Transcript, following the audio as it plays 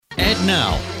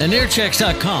now. An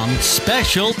Airchecks.com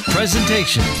special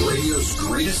presentation. Radio's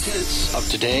greatest hits of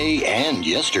today and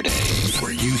yesterday.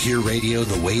 Where you hear radio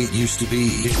the way it used to be.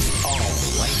 It's all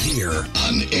right here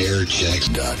on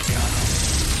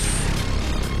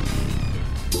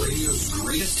Airchecks.com. Radio's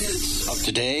greatest hits of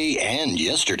today and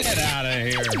yesterday. Get out of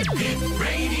here.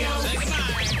 Radio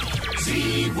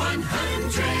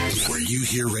Z100. Where you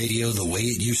hear radio the way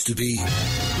it used to be.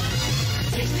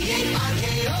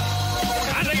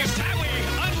 I think it's time we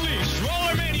unleash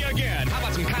Roller Mania again. How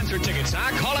about some concert tickets,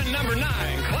 huh? Call it number 9.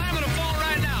 Climb on a phone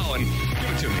right now and give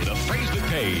it to me. The phrase that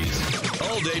pays.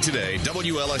 All day today,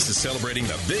 WLS is celebrating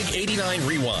the Big 89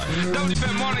 Rewind.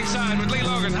 WFM Morningside with Lee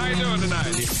Logan. How you doing tonight?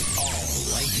 It's all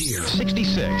right here.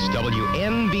 66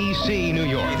 WNBC, New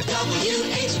York.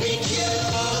 Playing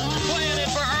it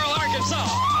for Earl, Arkansas.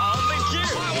 Oh, thank you.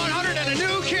 100 and a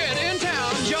new kid in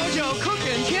town, JoJo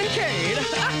Cookin' Kincaid.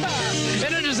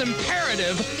 And it is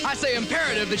imperative, I say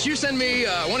imperative, that you send me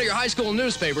one of your high school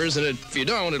newspapers, and if you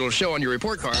don't, it'll show on your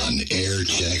report card. On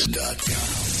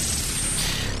Airchecks.com.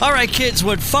 All right, kids,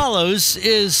 what follows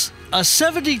is a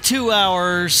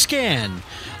 72-hour scan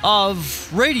of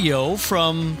radio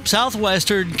from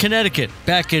southwestern Connecticut.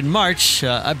 Back in March,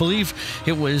 I believe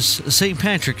it was St.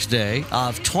 Patrick's Day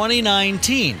of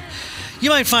 2019. You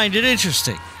might find it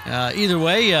interesting. Either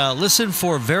way, listen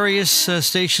for various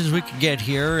stations we could get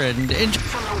here. And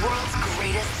From the world's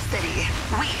greatest city,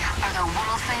 we are the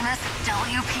world-famous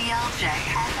WPLJ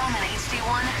FM and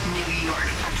HD1 New York,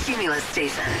 a Cumulus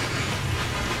station.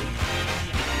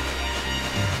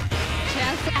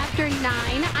 Just after 9,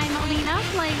 I'm Alina,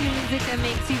 playing music that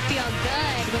makes you feel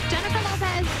good with Jennifer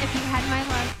Lopez, If You Had My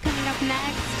Love, coming up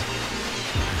next.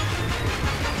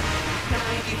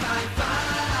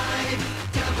 95.5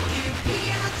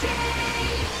 WPLJ,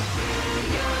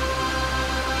 New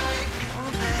York.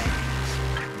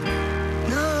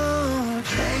 No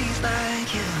place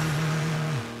like you.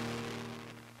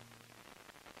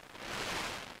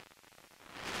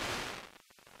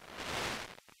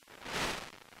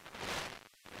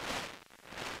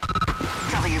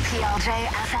 WPLJ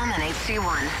FM and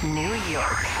HD1 New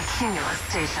York, a Cumulus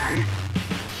station.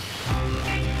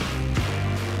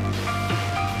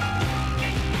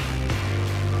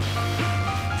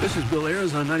 This is Bill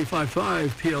Ayers on 95.5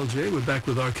 PLJ. We're back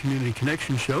with our Community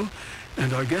Connection show,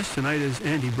 and our guest tonight is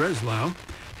Andy Breslau.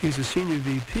 He's a senior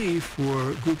VP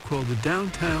for a group called the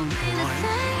Downtown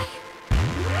Alliance.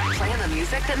 Playing the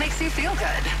music that makes you feel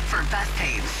good for Best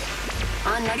Page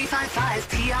on 95.5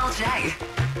 PLJ.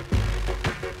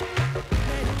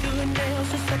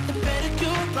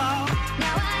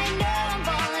 Now I know I'm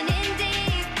falling in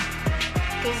deep,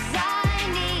 'cause I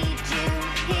need you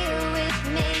here with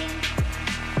me.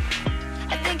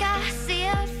 I think I see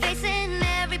a face in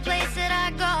every place that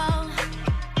I go.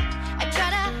 I try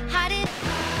to hide it.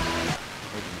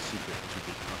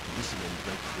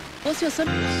 What's your son?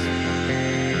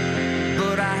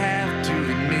 But I have to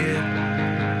admit,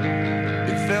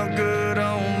 it felt good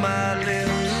on my lips.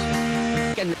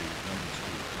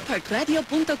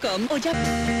 Parkradio.com o ya.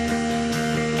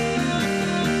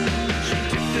 She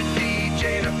took the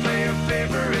DJ to play her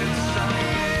favorite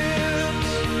songs.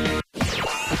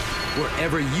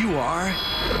 Wherever you are,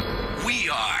 We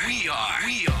are.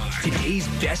 today's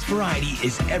best variety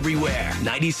is everywhere.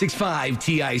 96.5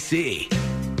 TIC.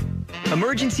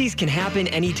 Emergencies can happen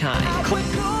anytime.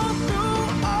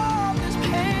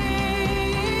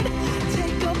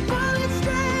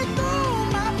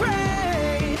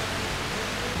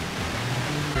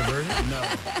 No,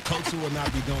 Culture will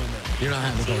not be doing that. you're not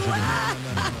having those. No,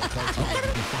 Culture.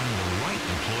 Finding the right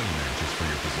employee matches for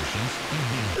your positions.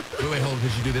 Wait, hold on.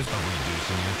 Did you do this?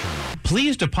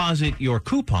 Please deposit your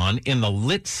coupon in the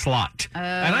lit slot.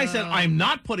 And I said, I'm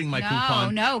not putting my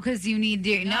coupon. No, because you need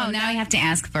to. No, now you have to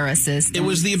ask for assistance. It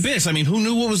was the abyss. I mean, who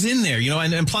knew what was in there?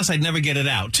 And plus, I'd never get it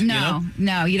out. No, you know?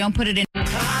 no, you don't put it in.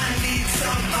 I need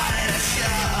somebody to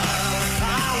shove.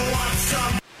 I want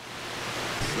some.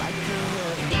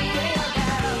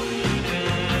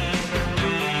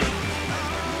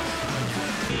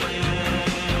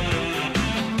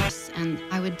 And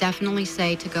I would definitely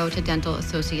say to go to Dental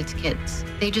Associates Kids.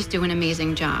 They just do an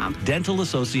amazing job. Dental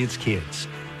Associates Kids,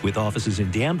 with offices in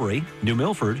Danbury, New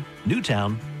Milford,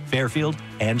 Newtown, Fairfield,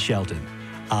 and Shelton.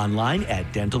 Online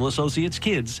at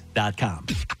DentalAssociatesKids.com.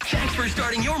 Thanks for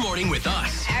starting your morning with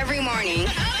us. Every morning.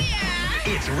 Oh,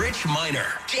 yeah. It's Rich Minor,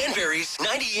 Danbury's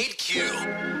 98Q.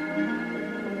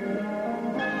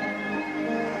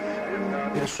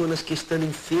 Personas que estão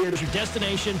em feira. Your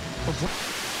destination.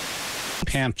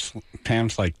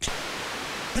 Pam's like...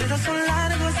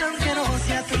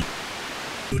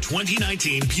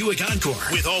 2019 Buick Encore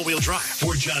with all-wheel drive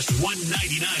for just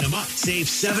 $199 a month. Save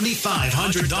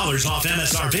 $7,500 off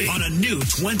MSRP on a new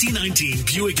 2019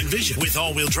 Buick Envision with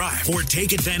all-wheel drive, or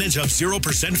take advantage of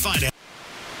 0% finance.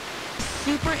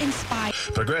 Super inspired.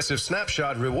 Progressive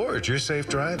Snapshot rewards your safe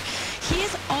drive. He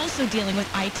is also dealing with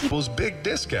IT. Big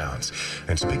discounts.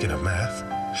 And speaking of math,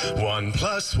 1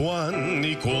 + 1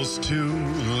 = 2.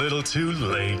 Little too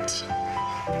late.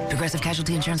 Progressive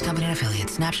Casualty Insurance Company and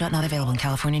Affiliates. Snapshot not available in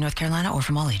California, North Carolina, or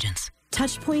from all agents.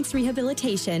 Touchpoints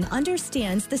Rehabilitation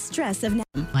understands the stress of...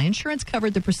 My insurance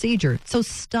covered the procedure, so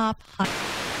stop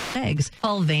eggs.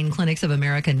 Call Vein Clinics of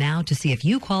America now to see if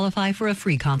you qualify for a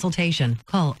free consultation.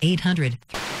 Call 800.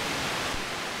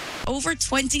 Over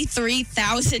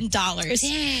 $23,000.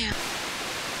 Damn.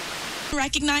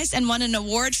 Recognized and won an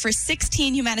award for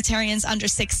 16 humanitarians under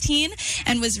 16,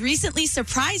 and was recently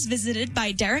surprise visited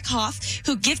by Derek Hoff,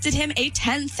 who gifted him a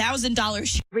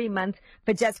 $10,000 3 months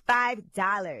for just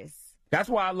 $5. That's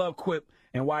why I love Quip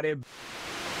and why they're...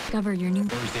 Discover your new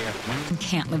Thursday afternoon.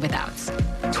 Can't live without.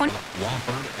 20.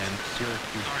 Wofford and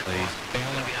Syracuse plays.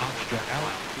 Failing out.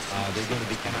 They go to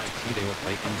the NIT. They will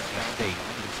play NC State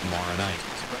tomorrow night.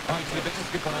 All right, so the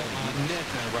basketball on net.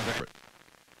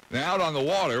 Now, out on the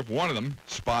water, one of them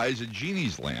spies a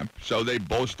genie's lamp, so they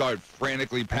both start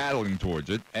frantically paddling towards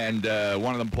it, and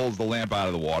one of them pulls the lamp out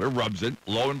of the water, rubs it,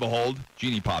 lo and behold,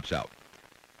 genie pops out.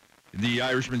 The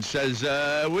Irishman says,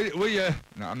 will you...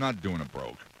 No, I'm not doing a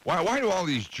brogue. Why do all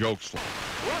these jokes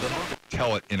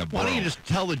tell it in a brogue? Why don't you just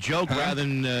tell the joke rather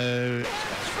than... Between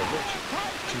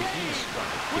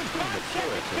the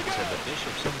Puritans and the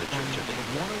bishops of the Church of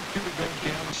England.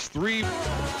 3...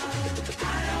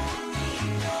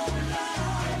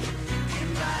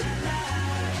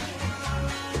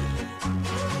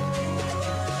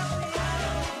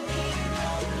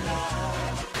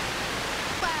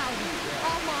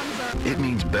 It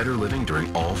means better living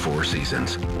during all 4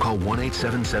 seasons. Call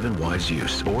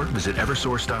 1-877-WISE-USE or visit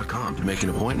Eversource.com to make an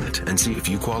appointment and see if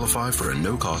you qualify for a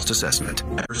no-cost assessment.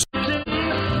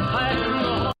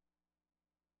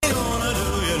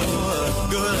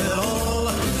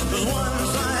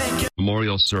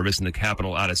 Memorial service in the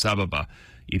capital, Addis Ababa.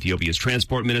 Ethiopia's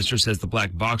transport minister says the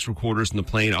black box recorders in the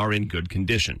plane are in good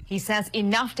condition. He says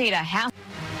enough data has...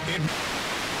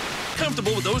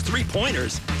 Comfortable with those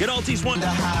 3-pointers. Get Altis One.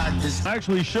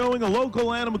 Actually showing a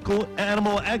local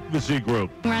animal advocacy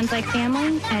group. Runs like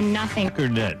family and nothing.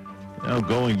 Net now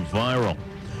going viral.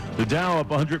 The Dow up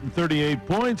 138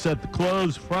 points at the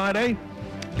close Friday.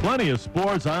 Plenty of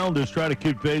sports. Islanders try to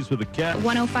keep pace with the Cats.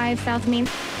 105 South Main.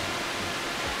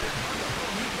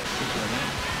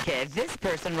 Okay, this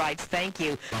person writes, thank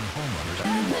you.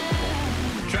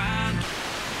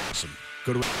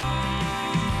 Go to...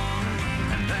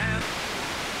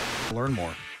 Learn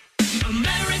more.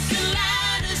 American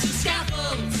Ladders and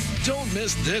Scaffolds. Don't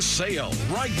miss this sale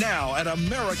right now at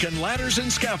American Ladders and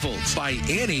Scaffolds. Buy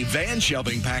any van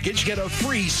shelving package, get a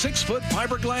free 6-foot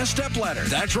fiberglass step ladder.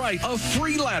 That's right, a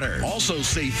free ladder. Also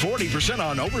save 40%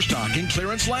 on overstock and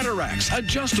clearance ladder racks,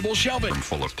 adjustable shelving,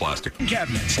 full of plastic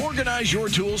cabinets. Organize your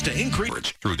tools to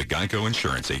increase through the Geico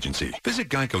Insurance Agency. Visit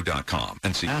geico.com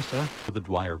and see NASA for the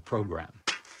Dwyer program.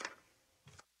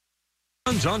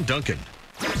 On Duncan.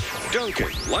 Duncan,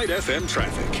 Light FM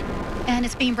traffic. And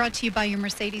it's being brought to you by your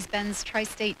Mercedes-Benz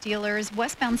Tri-State dealers,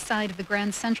 westbound side of the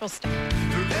Grand Central Station.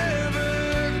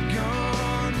 Forever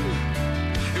gone,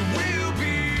 it will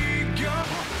be gone.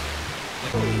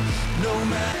 No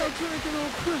matter.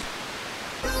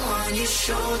 On your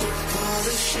shoulder, pull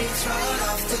the sheets right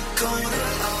off the corner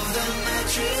of the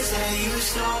mattress that you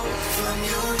stole from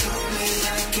your roommate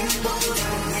like in Boulder.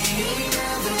 We ain't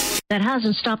ever. That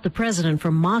hasn't stopped the president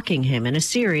from mocking him in a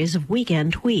series of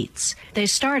weekend tweets. They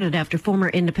started after former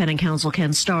independent counsel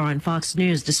Ken Starr on Fox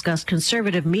News discussed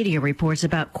conservative media reports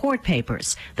about court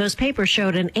papers. Those papers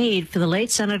showed an aide for the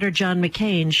late Senator John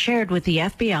McCain shared with the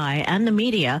FBI and the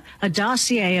media a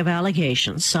dossier of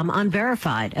allegations, some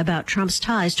unverified, about Trump's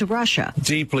ties to Russia.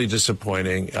 Deeply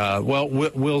disappointing.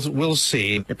 We'll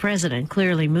see. The president,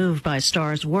 clearly moved by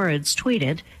Starr's words,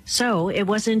 tweeted, "So it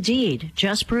was indeed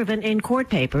just proven in court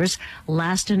papers,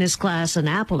 last in his class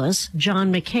Annapolis,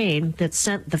 John McCain, that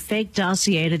sent the fake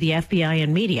dossier to the FBI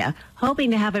and media,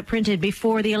 hoping to have it printed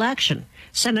before the election.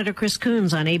 Senator Chris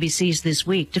Coons on ABC's This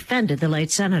Week defended the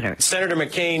late senator. Senator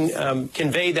McCain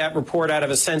conveyed that report out of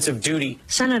a sense of duty.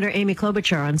 Senator Amy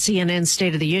Klobuchar on CNN's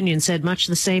State of the Union said much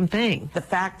the same thing. The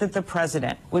fact that the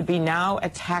president would be now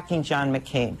attacking John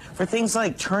McCain for things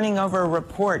like turning over a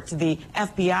report to the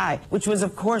FBI, which was,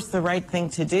 of course, the right thing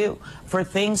to do, for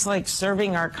things like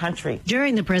serving our country.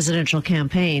 During the presidential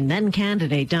campaign, then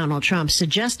candidate Donald Trump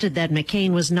suggested that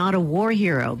McCain was not a war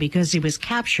hero because he was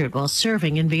captured while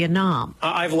serving in Vietnam.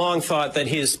 I've long thought that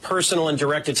his personal and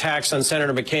direct attacks on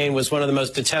Senator McCain was one of the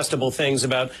most detestable things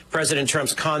about President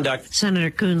Trump's conduct.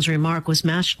 Senator Coons' remark was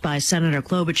matched by Senator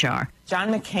Klobuchar.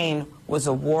 John McCain was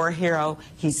a war hero.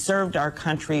 He served our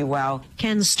country well.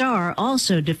 Ken Starr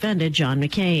also defended John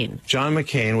McCain. John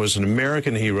McCain was an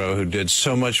American hero who did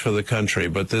so much for the country,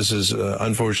 but this is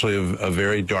unfortunately a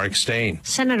very dark stain.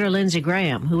 Senator Lindsey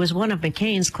Graham, who was one of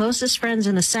McCain's closest friends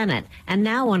in the Senate and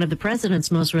now one of the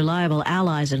president's most reliable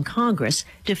allies in Congress,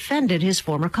 defended his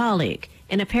former colleague.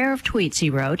 In a pair of tweets he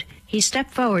wrote, he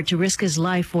stepped forward to risk his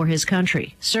life for his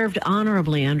country, served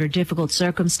honorably under difficult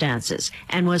circumstances,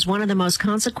 and was one of the most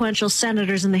consequential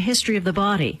senators in the history of the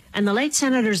body. And the late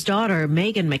senator's daughter,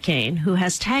 Meghan McCain, who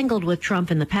has tangled with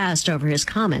Trump in the past over his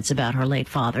comments about her late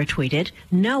father, tweeted,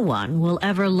 "No one will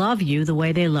ever love you the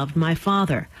way they loved my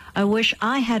father. I wish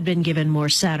I had been given more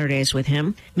Saturdays with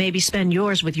him. Maybe spend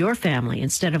yours with your family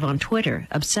instead of on Twitter,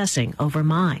 obsessing over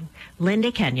mine."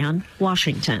 Linda Kenyon,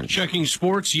 Washington. Checking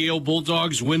sports, Yale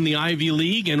Bulldogs win the Ivy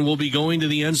League and will be going to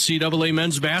the NCAA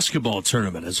men's basketball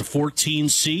tournament. As a 14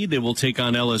 seed, they will take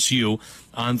on LSU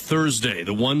on Thursday.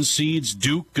 The 1 seeds,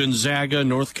 Duke, Gonzaga,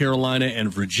 North Carolina,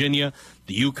 and Virginia.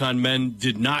 The UConn men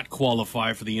did not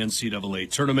qualify for the NCAA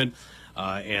tournament.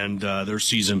 And their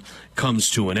season comes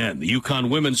to an end. The UConn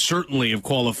women certainly have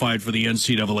qualified for the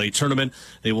NCAA tournament.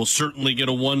 They will certainly get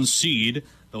a 1 seed.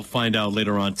 They'll find out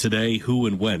later on today who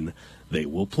and when they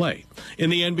will play. In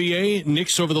the NBA,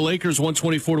 Knicks over the Lakers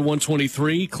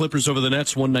 124-123. Clippers over the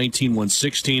Nets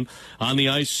 119-116. On the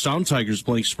ice, Sound Tigers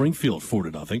playing Springfield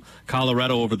 4-0.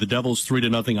 Colorado over the Devils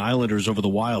 3-0. Islanders over the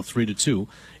Wild 3-2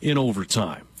 in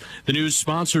overtime. The news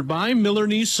sponsored by Miller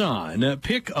Nissan.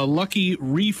 Pick a lucky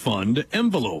refund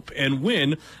envelope and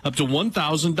win up to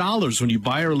 $1,000 when you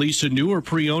buy or lease a new or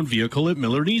pre-owned vehicle at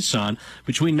Miller Nissan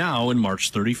between now and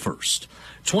March 31st.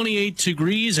 28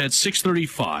 degrees at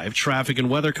 6:35. Traffic and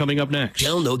weather coming up next.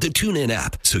 Download the TuneIn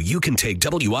app so you can take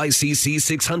WICC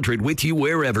 600 with you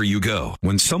wherever you go.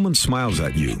 When someone smiles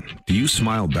at you, do you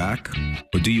smile back?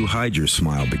 Or do you hide your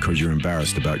smile because you're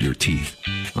embarrassed about your teeth?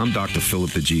 I'm Dr.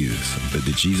 Philip DeJesus of the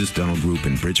DeJesus Dental Group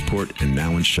in Bridgeport and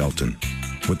now in Shelton.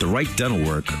 With the right dental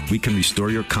work, we can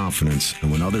restore your confidence,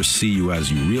 and when others see you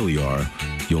as you really are,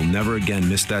 you'll never again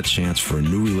miss that chance for a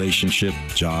new relationship,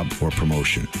 job, or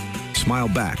promotion. Smile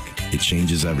back. It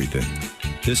changes everything.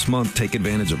 This month, take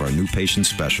advantage of our new patient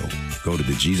special. Go to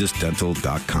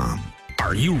thejesusdental.com.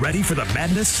 Are you ready for the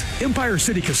madness? Empire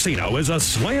City Casino is a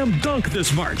slam dunk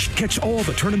this March. Catch all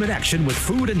the tournament action with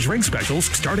food and drink specials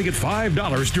starting at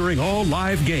 $5 during all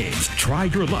live games. Try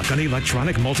your luck on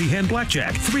electronic multi-hand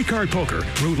blackjack, 3-card poker,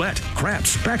 roulette,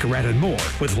 craps, baccarat, and more.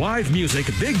 With live music,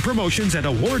 big promotions, and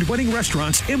award-winning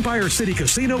restaurants, Empire City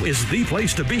Casino is the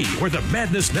place to be, where the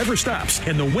madness never stops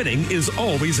and the winning is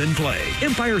always in play.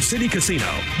 Empire City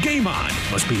Casino. Game on.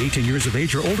 Must be 18 years of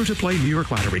age or older to play New York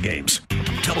Lottery games.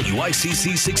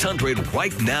 WICC 600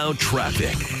 right now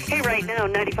traffic. Hey, right now,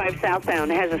 95 southbound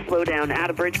has a slowdown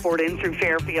out of Bridgeport in through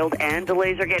Fairfield, and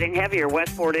delays are getting heavier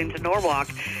westward into Norwalk.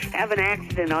 Have an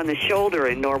accident on the shoulder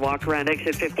in Norwalk around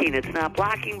exit 15. It's not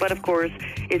blocking, but of course,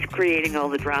 it's creating all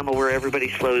the drama where everybody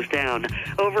slows down.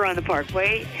 Over on the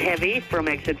Parkway, heavy from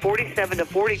exit 47 to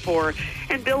 44,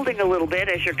 and building a little bit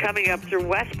as you're coming up through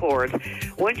Westport.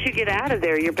 Once you get out of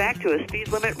there, you're back to a speed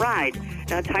limit ride.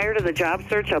 Now, tired of the job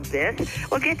search of this?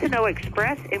 Well, get to know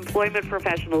Express Employment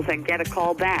Professionals and get a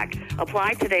call back.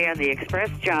 Apply today on the Express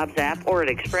Jobs app or at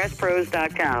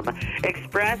expresspros.com.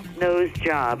 Express knows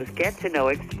jobs. Get to know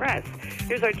Express.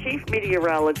 Here's our Chief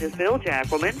Meteorologist, Bill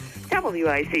Jackelman.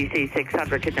 WICC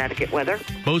 600 Connecticut weather.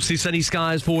 Mostly sunny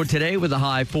skies for today with a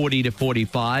high 40 to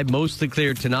 45. Mostly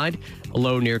clear tonight, a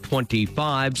low near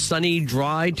 25. Sunny,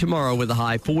 dry tomorrow with a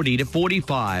high 40 to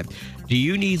 45. Do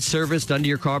you need service done to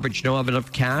your car but you don't have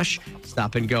enough cash?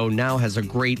 Stop and Go now has a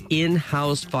great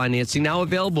in-house financing now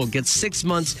available. Get 6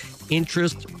 months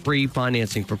interest-free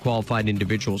financing for qualified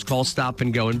individuals. Call Stop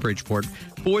and Go in Bridgeport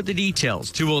for the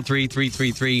details.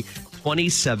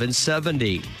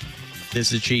 203-333-2770.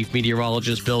 This is Chief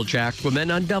Meteorologist Bill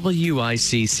Jackelman on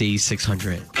WICC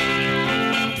 600.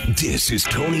 This is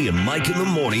Tony and Mike in the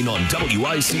morning on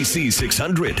WICC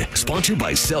 600, sponsored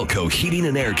by Selco Heating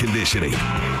and Air Conditioning. All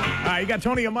right, you got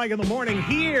Tony and Mike in the morning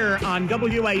here on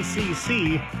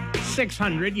WICC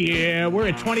 600. Yeah, we're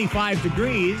at 25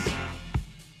 degrees.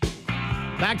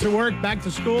 Back to work, back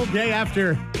to school, day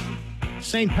after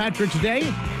St. Patrick's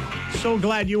Day. So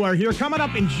glad you are here. Coming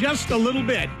up in just a little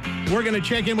bit, we're going to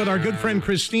check in with our good friend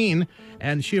Christine.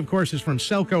 And she, of course, is from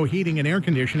Selco Heating and Air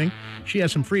Conditioning. She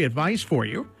has some free advice for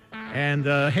you. And,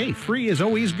 hey, free is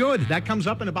always good. That comes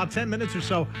up in about 10 minutes or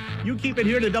so. You keep it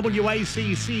here to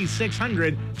WICC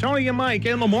 600. Tony and Mike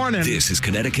in the morning. This is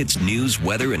Connecticut's news,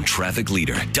 weather, and traffic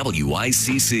leader,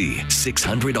 WICC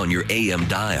 600 on your AM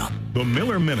dial. The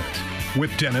Miller Minute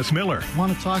with Dennis Miller. I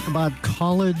want to talk about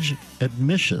college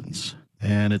admissions.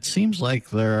 And it seems like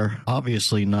they're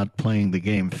obviously not playing the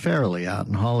game fairly out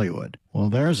in Hollywood. Well,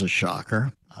 there's a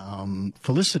shocker.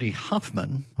 Felicity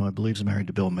Huffman, who I believe is married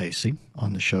to Bill Macy,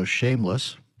 on the show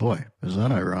Shameless. Boy, is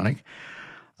that ironic.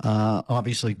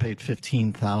 Obviously paid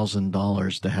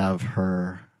 $15,000 to have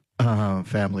her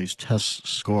family's test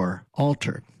score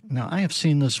altered. Now, I have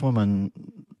seen this woman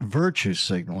virtue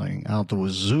signaling out the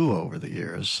wazoo over the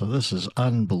years, so this is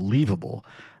unbelievable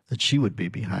that she would be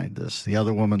behind this. The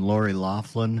other woman, Lori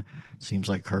Loughlin, seems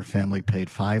like her family paid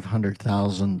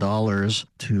 $500,000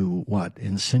 to,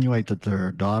 insinuate that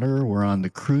their daughter were on the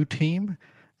crew team.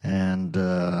 And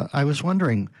I was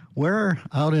wondering, where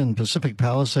out in Pacific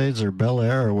Palisades or Bel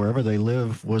Air or wherever they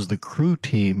live was the crew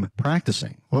team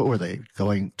practicing? What were they,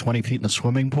 going 20 feet in a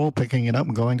swimming pool, picking it up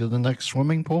and going to the next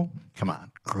swimming pool? Come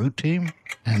on, crew team?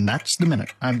 And that's the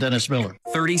minute. I'm Dennis Miller.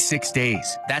 36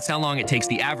 days. That's how long it takes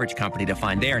the average company to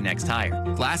find their next hire.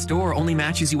 Glassdoor only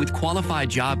matches you with qualified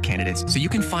job candidates, so you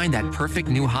can find that perfect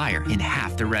new hire in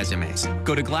half the resumes.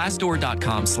 Go to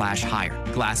glassdoor.com/hire.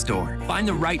 Glassdoor. Find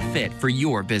the right fit for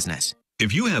your business.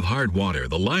 If you have hard water,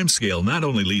 the lime scale not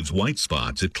only leaves white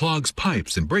spots, it clogs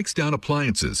pipes and breaks down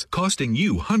appliances, costing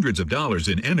you hundreds of dollars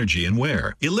in energy and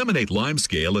wear. Eliminate lime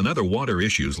scale and other water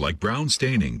issues like brown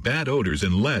staining, bad odors,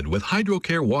 and lead with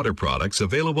HydroCare water products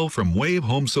available from Wave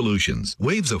Home Solutions.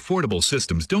 Wave's affordable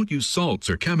systems don't use salts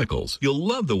or chemicals. You'll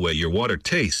love the way your water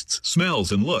tastes,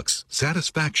 smells, and looks.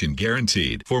 Satisfaction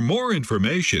guaranteed. For more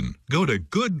information, go to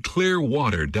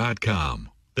goodclearwater.com.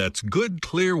 That's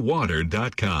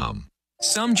goodclearwater.com.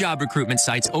 Some job recruitment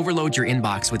sites overload your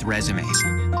inbox with resumes.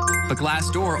 But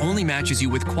Glassdoor only matches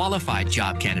you with qualified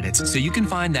job candidates, so you can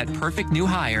find that perfect new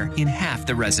hire in half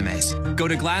the resumes. Go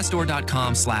to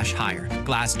glassdoor.com/hire.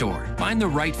 Glassdoor. Find the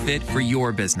right fit for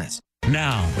your business.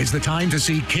 Now is the time to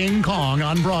see King Kong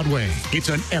on Broadway. It's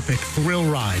an epic thrill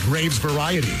ride, raves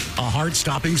variety. A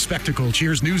heart-stopping spectacle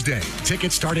cheers Newsday.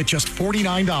 Tickets start at just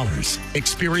 $49.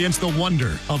 Experience the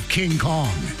wonder of King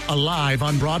Kong. Alive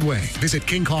on Broadway. Visit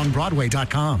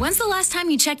KingKongBroadway.com. When's the last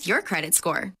time you checked your credit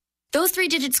score? Those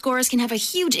 3-digit scores can have a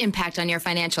huge impact on your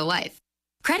financial life.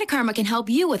 Credit Karma can help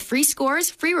you with free scores,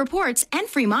 free reports, and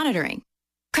free monitoring.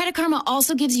 Credit Karma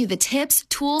also gives you the tips,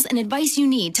 tools, and advice you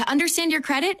need to understand your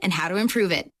credit and how to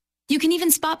improve it. You can even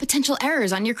spot potential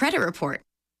errors on your credit report.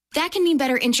 That can mean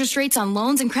better interest rates on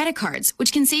loans and credit cards,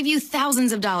 which can save you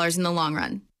thousands of dollars in the long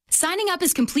run. Signing up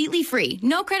is completely free.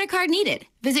 No credit card needed.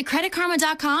 Visit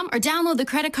creditkarma.com or download the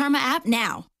Credit Karma app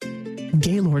now.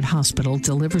 Gaylord Hospital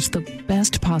delivers the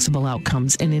best possible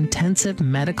outcomes in intensive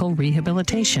medical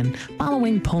rehabilitation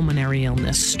following pulmonary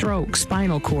illness, stroke,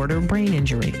 spinal cord, or brain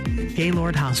injury.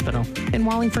 Gaylord Hospital in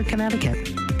Wallingford, Connecticut.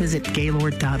 Visit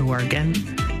gaylord.org and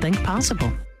think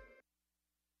possible.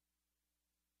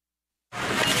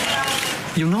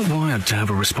 You're not wired to have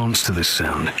a response to this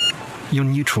sound. You're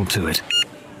neutral to it,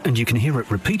 and you can hear it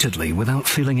repeatedly without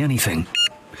feeling anything.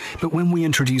 But when we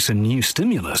introduce a new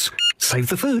stimulus, save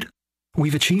the food,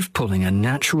 we've achieved pulling a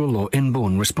natural or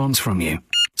inborn response from you.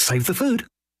 Save the food.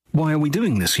 Why are we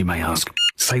doing this, you may ask?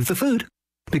 Save the food.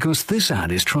 Because this ad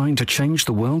is trying to change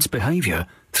the world's behavior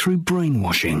through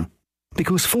brainwashing.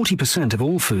 Because 40% of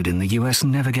all food in the US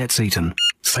never gets eaten.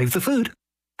 Save the food.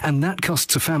 And that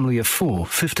costs a family of 4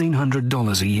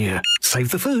 $1,500 a year.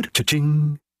 Save the food.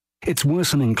 Cha-ching. It's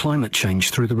worsening climate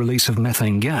change through the release of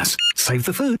methane gas. Save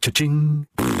the food. Cha-ching.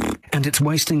 And it's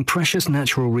wasting precious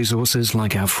natural resources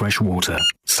like our fresh water.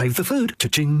 Save the food.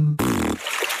 Cha-ching.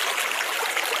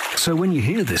 So when you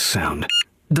hear this sound,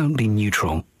 don't be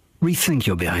neutral. Rethink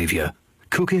your behavior.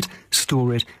 Cook it,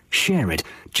 store it, share it.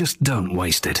 Just don't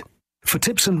waste it. For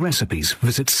tips and recipes,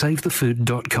 visit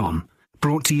SaveTheFood.com.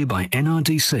 Brought to you by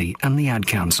NRDC and the Ad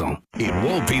Council. It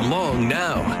won't be long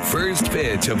now. First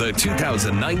pitch of the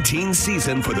 2019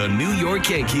 season for the New York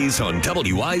Yankees on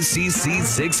WICC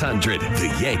 600.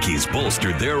 The Yankees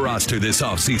bolstered their roster this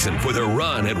offseason with a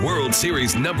run at World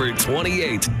Series number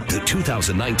 28. The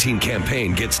 2019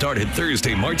 campaign gets started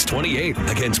Thursday, March 28th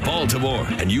against Baltimore,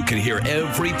 and you can hear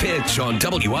every pitch on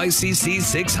WICC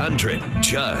 600.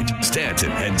 Judge,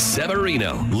 Stanton, and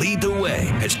Severino lead the way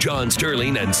as John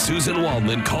Sterling and Susan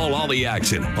Waldman call all the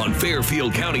action on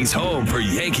Fairfield County's home for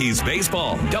Yankees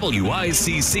baseball,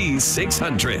 WICC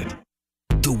 600.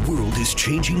 The world is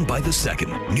changing by the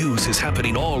second. News is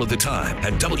happening all of the time,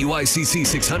 and WICC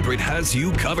 600 has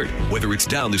you covered. Whether it's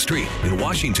down the street, in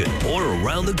Washington, or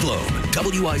around the globe,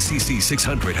 WICC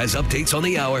 600 has updates on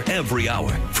the hour, every hour.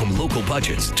 From local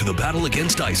budgets to the battle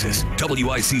against ISIS,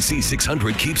 WICC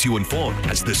 600 keeps you informed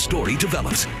as the story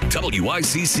develops.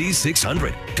 WICC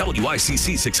 600,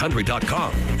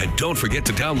 WICC600.com. And don't forget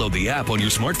to download the app on your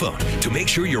smartphone to make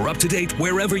sure you're up to date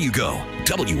wherever you go.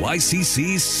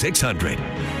 WICC 600.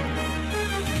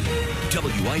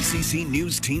 WICC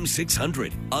News Team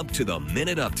 600, up to the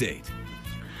minute update.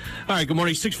 All right, good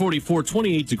morning. 644,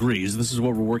 28 degrees. This is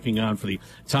what we're working on for the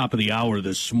top of the hour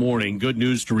this morning. Good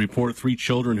news to report: 3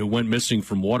 children who went missing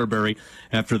from Waterbury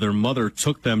after their mother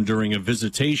took them during a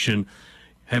visitation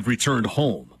have returned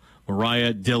home.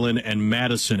 Mariah, Dylan, and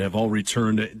Madison have all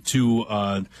returned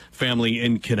to family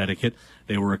in Connecticut.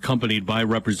 They were accompanied by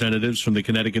representatives from the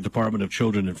Connecticut Department of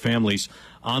Children and Families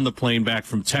on the plane back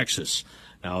from Texas.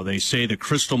 Now, they say that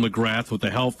Crystal McGrath, with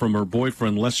the help from her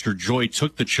boyfriend Lester Joy,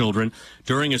 took the children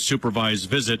during a supervised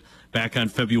visit back on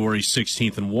February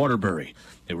 16th in Waterbury.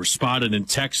 They were spotted in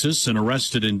Texas and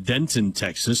arrested in Denton,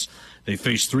 Texas. They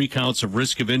face 3 counts of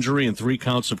risk of injury and 3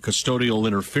 counts of custodial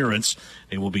interference.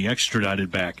 They will be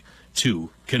extradited back to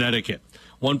Connecticut.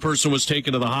 One person was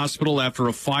taken to the hospital after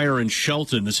a fire in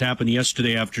Shelton. This happened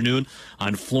yesterday afternoon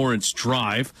on Florence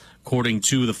Drive. According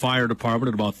to the fire department,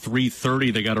 at about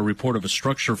 3:30, they got a report of a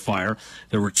structure fire.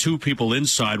 There were 2 people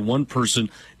inside. One person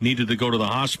needed to go to the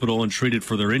hospital and treated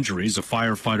for their injuries. A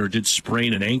firefighter did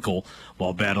sprain an ankle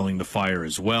while battling the fire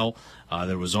as well.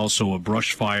 There was also a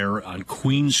brush fire on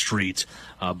Queen Street.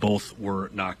 Both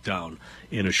were knocked down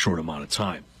in a short amount of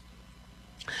time.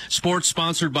 Sports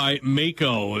sponsored by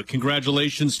Mako.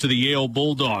 Congratulations to the Yale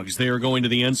Bulldogs. They are going to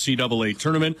the NCAA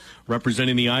tournament,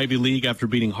 representing the Ivy League after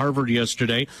beating Harvard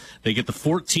yesterday. They get the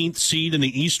 14th seed in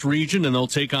the East region, and they'll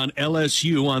take on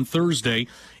LSU on Thursday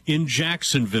in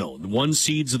Jacksonville. The 1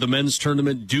 seeds of the men's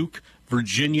tournament: Duke,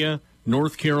 Virginia,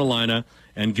 North Carolina,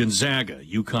 and Gonzaga.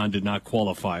 UConn did not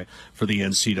qualify for the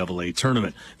NCAA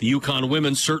tournament. The UConn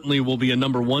women certainly will be a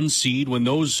number 1 seed when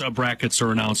those brackets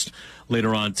are announced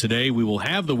later on today. We will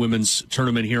have the women's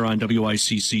tournament here on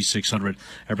WICC 600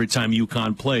 every time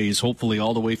UConn plays, hopefully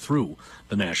all the way through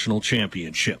the national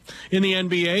championship. In the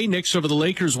NBA, Knicks over the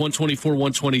Lakers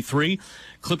 124-123.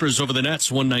 Clippers over the Nets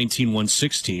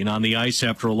 119-116. On the ice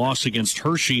after a loss against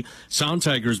Hershey, Sound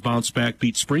Tigers bounced back,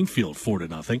 beat Springfield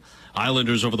 4-0.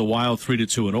 Islanders over the Wild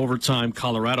 3-2 in overtime.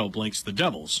 Colorado blanks the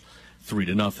Devils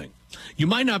 3-0. You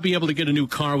might not be able to get a new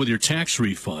car with your tax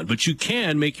refund, but you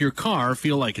can make your car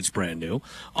feel like it's brand new.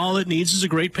 All it needs is a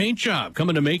great paint job. Come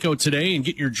into Mako today and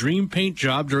get your dream paint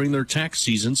job during their tax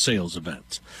season sales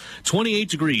event. 28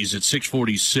 degrees at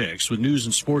 646. With news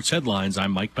and sports headlines,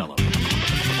 I'm Mike Bello.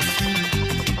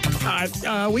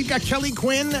 We've got Kelly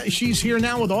Quinn. She's here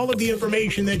now with all of the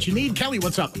information that you need. Kelly,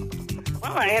 what's up?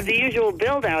 Well, I have the usual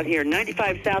build out here.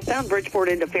 95 southbound, Bridgeport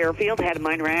into Fairfield, had a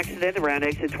minor accident around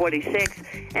exit 26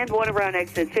 and one around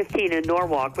exit 15 in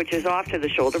Norwalk, which is off to the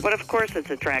shoulder, but of course it's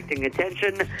attracting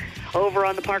attention. Over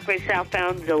on the Parkway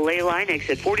southbound delay line,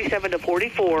 exit 47 to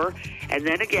 44, and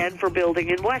then again for building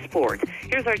in Westport.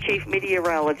 Here's our chief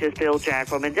meteorologist, Bill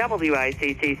Jacquemin,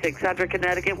 WICC 600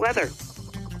 Connecticut weather.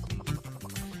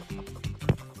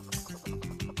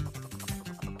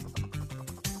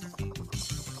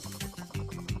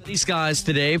 Skies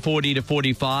today, 40 to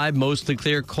 45, mostly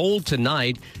clear, cold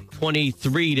tonight,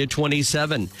 23 to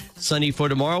 27. Sunny for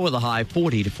tomorrow with a high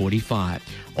 40 to 45.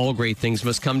 All great things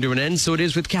must come to an end, so it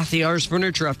is with Kathy R's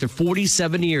Furniture. After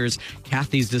 47 years,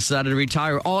 Kathy's decided to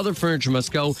retire. All the furniture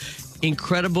must go.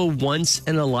 Incredible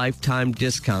once-in-a-lifetime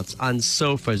discounts on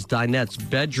sofas, dinettes,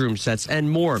 bedroom sets, and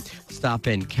more. Stop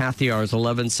in Kathy R's,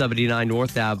 1179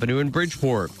 North Avenue in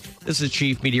Bridgeport. This is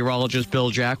Chief Meteorologist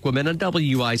Bill Jacquemin on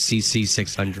WICC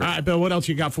 600. All right, Bill, what else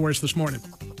you got for us this morning?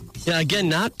 Yeah, again,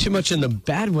 not too much in the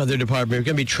bad weather department. We're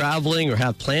going to be traveling or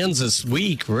have plans this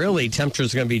week. Really,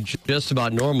 temperatures are going to be just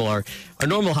about normal. Our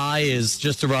normal high is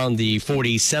just around the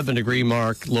 47-degree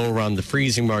mark, low around the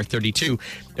freezing mark, 32.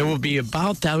 It will be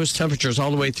about those temperatures all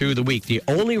the way through the week. The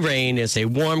only rain is a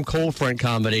warm cold front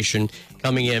combination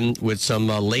coming in with some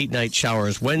late night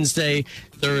showers Wednesday,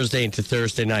 Thursday into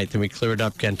Thursday night. Then we clear it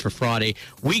up again for Friday.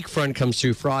 Weak front comes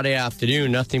through Friday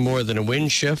afternoon. Nothing more than a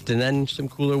wind shift, and then some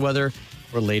cooler weather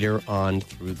for later on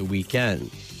through the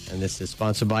weekend. And this is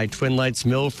sponsored by Twin Lights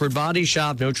Milford Body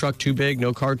Shop. No truck too big,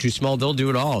 no car too small. They'll do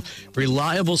it all.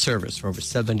 Reliable service for over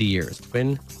 70 years.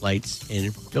 Twin Lights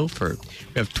in Milford.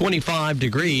 We have 25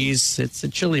 degrees. It's a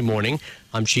chilly morning.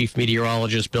 I'm Chief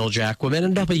Meteorologist Bill Jacquemin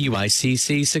and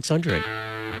WICC 600.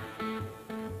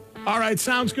 All right,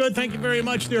 sounds good. Thank you very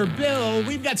much there, Bill.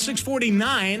 We've got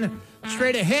 6:49.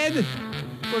 Straight ahead,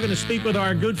 we're going to speak with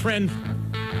our good friend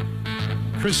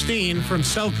Christine from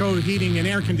Selco Heating and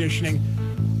Air Conditioning.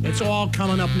 It's all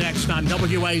coming up next on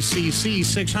WICC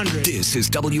 600. This is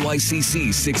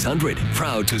WICC 600,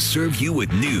 proud to serve you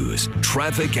with news,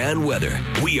 traffic, and weather.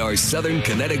 We are Southern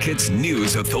Connecticut's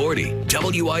news authority.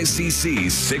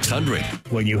 WICC 600.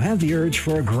 When you have the urge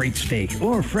for a great steak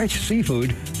or fresh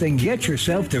seafood, then get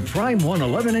yourself to Prime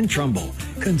 111 in Trumbull.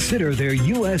 Consider their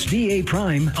USDA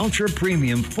Prime Ultra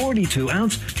Premium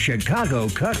 42-ounce Chicago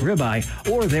cut ribeye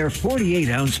or their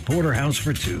 48-ounce porterhouse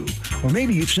for two. Or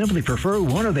maybe you'd simply prefer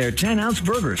one of their 10-ounce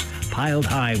burgers piled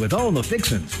high with all the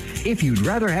fixins. If you'd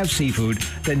rather have seafood,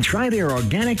 then try their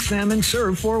organic salmon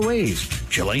served 4 ways,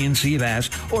 Chilean sea bass,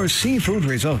 or seafood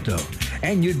risotto.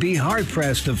 And you'd be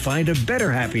hard-pressed to find a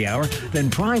better happy hour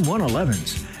than Prime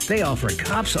 111's. They offer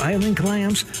Cops Island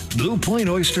clams, Blue Point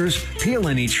oysters,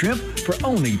 peel-any shrimp for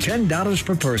only $10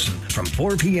 per person from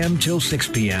 4 p.m. till 6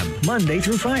 p.m., Monday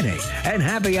through Friday. And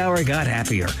happy hour got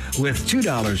happier with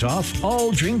 $2 off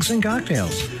all drinks and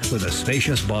cocktails with a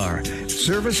spacious bar.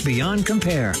 Service beyond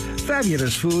compare.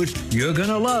 Fabulous food. You're going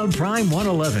to love Prime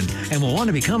 111 and will want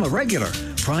to become a regular.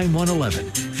 Prime 111,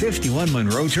 51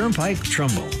 Monroe Turnpike,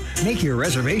 Trumbull. Make your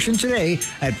reservation today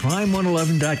at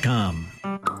prime111.com.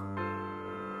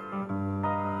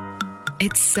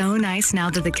 It's so nice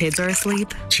now that the kids are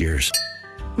asleep. Cheers.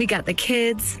 We got the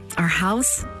kids, our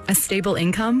house, a stable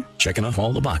income. Checking off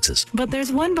all the boxes. But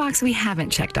there's one box we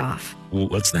haven't checked off.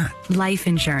 What's that? Life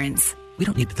insurance. We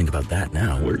don't need to think about that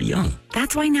now. We're young.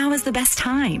 That's why now is the best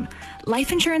time.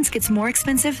 Life insurance gets more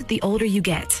expensive the older you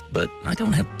get. But I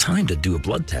don't have time to do a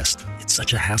blood test. It's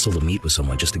such a hassle to meet with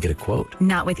someone just to get a quote.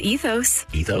 Not with Ethos.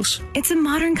 Ethos? It's a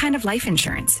modern kind of life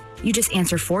insurance. You just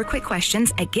answer 4 quick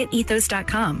questions at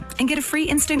getethos.com and get a free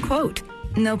instant quote.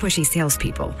 No pushy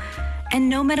salespeople. And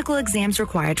no medical exams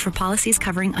required for policies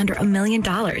covering under $1 million.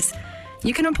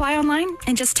 You can apply online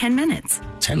in just 10 minutes.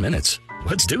 10 minutes?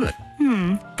 Let's do it.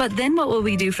 But then what will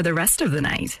we do for the rest of the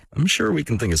night? I'm sure we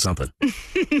can think of something.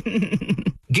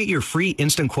 Get your free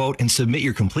instant quote and submit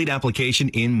your complete application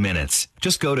in minutes.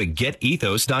 Just go to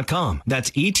getethos.com. That's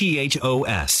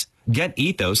ETHOS.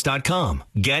 Getethos.com.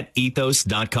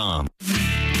 Getethos.com.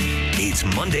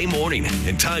 It's Monday morning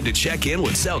and time to check in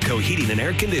with Selco Heating and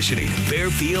Air Conditioning,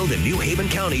 Fairfield and New Haven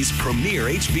County's premier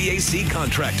HVAC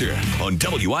contractor on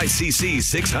WICC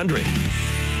 600.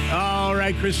 All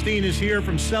right, Christine is here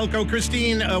from Selco.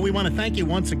 Christine, we want to thank you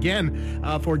once again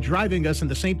for driving us in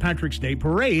the St. Patrick's Day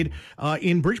Parade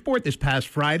in Bridgeport this past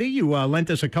Friday. You lent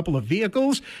us a couple of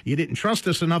vehicles. You didn't trust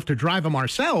us enough to drive them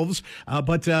ourselves,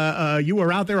 but you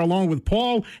were out there along with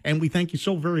Paul, and we thank you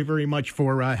so very, very much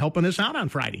for helping us out on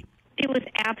Friday. It was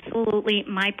absolutely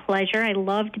my pleasure. I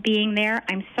loved being there.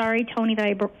 I'm sorry, Tony, that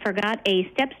I forgot a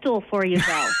step stool for you,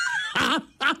 though.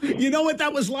 You know what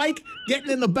that was like?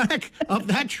 Getting in the back of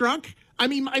that truck? I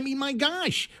mean, my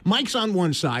gosh. Mike's on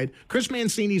one side. Chris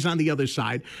Mancini's on the other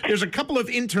side. There's a couple of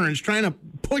interns trying to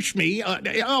push me.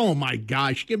 Oh, my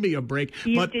gosh. Give me a break.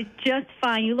 You did just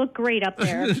fine. You look great up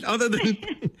there. other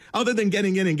than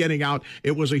getting in and getting out,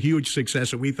 it was a huge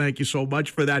success, and we thank you so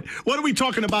much for that. What are we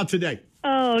talking about today?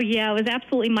 Oh, yeah, it was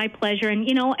absolutely my pleasure. And,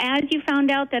 you know, as you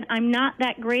found out that I'm not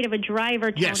that great of a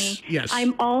driver, Tony, yes.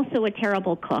 I'm also a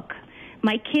terrible cook.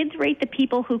 My kids rate the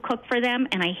people who cook for them,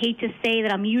 and I hate to say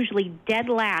that I'm usually dead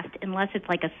last unless it's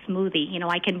like a smoothie. You know,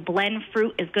 I can blend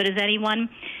fruit as good as anyone.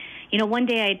 You know, one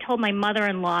day I told my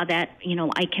mother-in-law that, you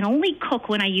know, I can only cook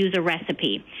when I use a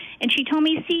recipe. And she told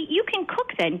me, see, you can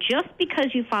cook then. Just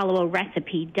because you follow a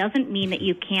recipe doesn't mean that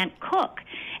you can't cook.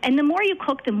 And the more you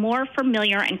cook, the more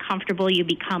familiar and comfortable you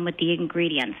become with the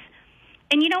ingredients.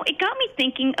 And, it got me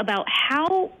thinking about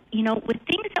how, with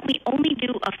things that we only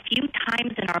do a few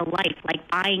times in our life, like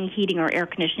buying heating or air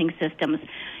conditioning systems,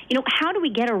 how do we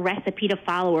get a recipe to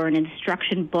follow or an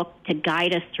instruction book to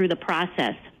guide us through the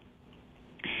process?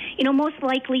 Most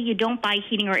likely you don't buy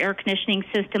heating or air conditioning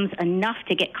systems enough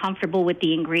to get comfortable with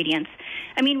the ingredients.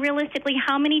 I mean, realistically,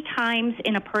 how many times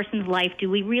in a person's life do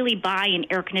we really buy an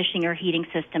air conditioning or heating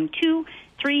system? 2,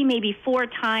 3, maybe 4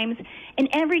 times. And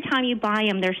every time you buy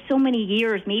them, there's so many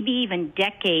years, maybe even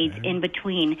decades in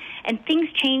between. And things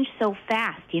change so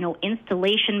fast.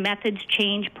 Installation methods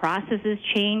change, processes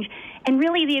change, and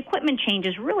really the equipment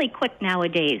changes really quick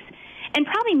nowadays. And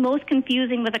probably most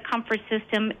confusing with a comfort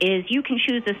system is you can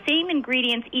choose the same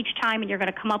ingredients each time and you're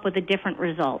going to come up with a different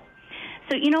result.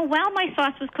 So, while my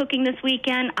sauce was cooking this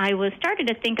weekend, I was started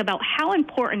to think about how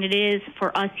important it is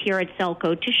for us here at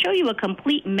Selco to show you a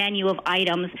complete menu of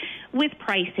items with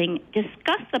pricing,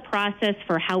 discuss the process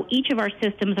for how each of our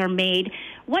systems are made,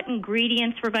 what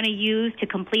ingredients we're going to use to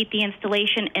complete the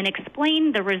installation, and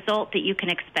explain the result that you can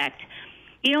expect.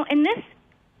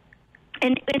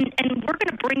 And we're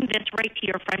going to bring this right to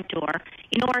your front door.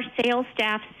 Our sales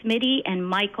staff, Smitty and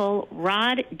Michael,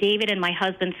 Rod, David, and my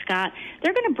husband, Scott,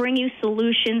 they're going to bring you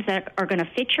solutions that are going to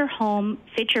fit your home,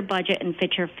 fit your budget, and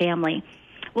fit your family.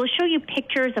 We'll show you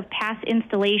pictures of past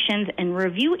installations and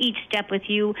review each step with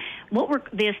you,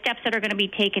 the steps that are going to be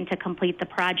taken to complete the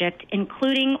project,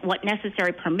 including what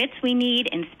necessary permits we need,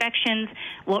 inspections,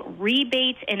 what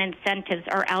rebates and incentives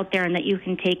are out there and that you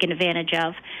can take advantage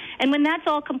of. And when that's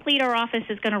all complete, our office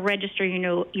is going to register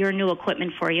your new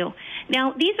equipment for you.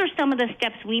 Now, these are some of the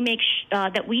steps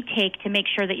that we take to make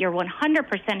sure that you're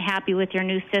 100% happy with your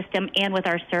new system and with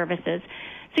our services.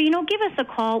 So, give us a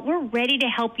call. We're ready to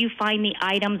help you find the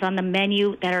items on the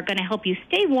menu that are going to help you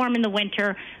stay warm in the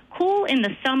winter, cool in the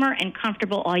summer, and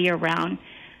comfortable all year round.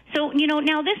 So,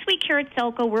 now this week here at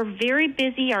Selco, we're very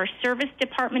busy. Our service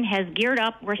department has geared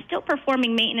up. We're still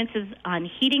performing maintenances on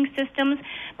heating systems,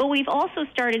 but we've also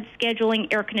started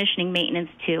scheduling air conditioning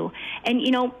maintenance too. And,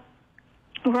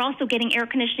 we're also getting air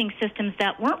conditioning systems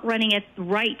that weren't running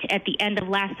right at the end of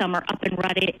last summer up and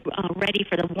ready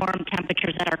for the warm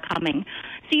temperatures that are coming.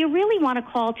 So you really want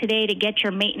to call today to get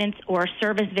your maintenance or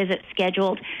service visit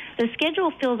scheduled. The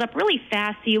schedule fills up really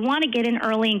fast, so you want to get in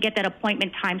early and get that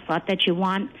appointment time slot that you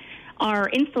want. Our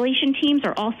installation teams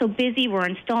are also busy. We're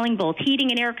installing both heating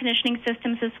and air conditioning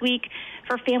systems this week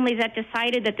for families that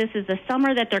decided that this is the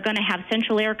summer that they're going to have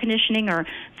central air conditioning, or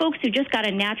folks who just got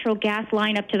a natural gas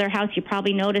line up to their house. You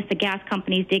probably noticed the gas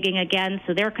company's digging again,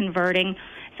 so they're converting.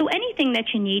 So anything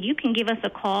that you need, you can give us a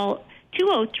call,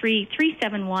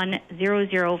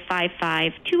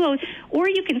 203-371-0055, or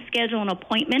you can schedule an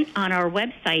appointment on our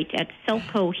website at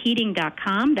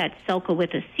selcoheating.com. That's Selco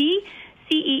with a C.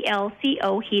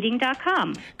 CELCO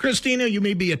heating.com. Christina, you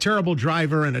may be a terrible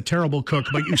driver and a terrible cook,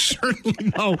 but you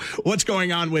certainly know what's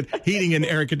going on with heating and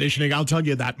air conditioning. I'll tell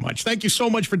you that much. Thank you so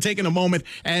much for taking a moment,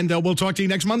 and we'll talk to you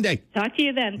next Monday. Talk to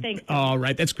you then. Thanks. All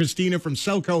right. That's Christina from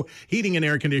Selco Heating and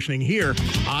Air Conditioning here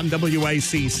on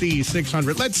WICC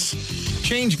 600. Let's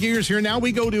change gears here now.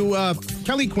 We go to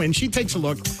Kelly Quinn. She takes a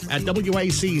look at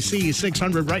WICC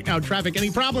 600 right now. Traffic.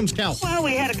 Any problems, Kel? Well,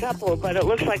 we had a couple, but it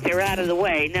looks like they're out of the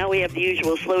way. Now we have the usual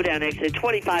slowdown exit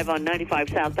 25 on 95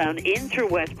 southbound in through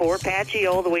Westport, patchy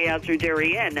all the way out through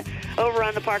Darien. Over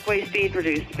on the Parkway, speed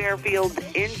reduced Fairfield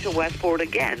into Westport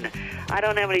again. I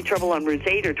don't have any trouble on routes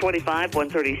 8 or 25,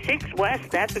 136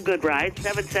 west. That's a good ride.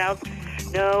 7 south,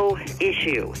 no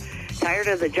issue. Tired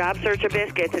of the job search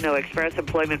abyss? Get to know Express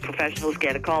Employment Professionals.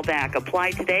 Get a call back.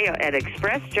 Apply today at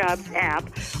Express Jobs app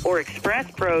or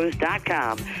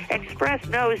expresspros.com. Express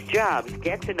knows jobs.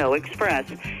 Get to know Express.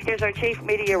 Here's our chief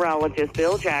meteorologist,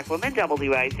 Bill Jacquemin,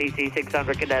 WICC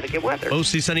 600 Connecticut weather.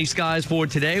 Mostly sunny skies for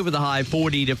today with a high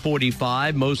 40 to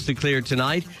 45. Mostly clear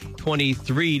tonight,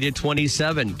 23 to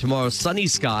 27. Tomorrow, sunny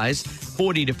skies,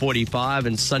 40 to 45,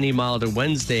 and sunny milder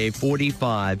Wednesday,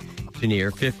 45 to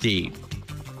near 50.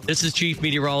 This is Chief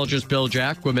Meteorologist Bill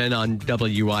Jacquemin on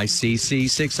WICC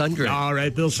 600. All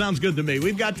right, Bill, sounds good to me.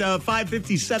 We've got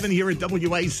 5:57 here at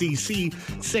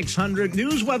WICC 600.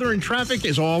 News, weather, and traffic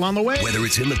is all on the way. Whether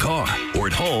it's in the car or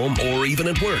at home or even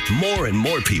at work, more and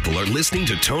more people are listening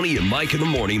to Tony and Mike in the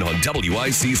morning on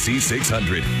WICC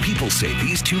 600. People say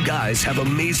these two guys have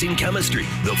amazing chemistry.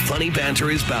 The funny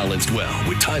banter is balanced well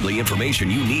with timely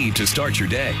information you need to start your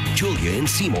day. Julia in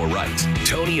Seymour writes,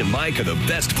 Tony and Mike are the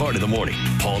best part of the morning.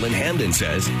 Paul in Hamden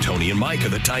says, Tony and Mike are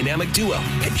the dynamic duo.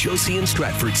 And Josie in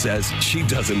Stratford says, she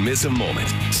doesn't miss a moment.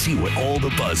 See what all the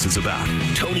buzz is about.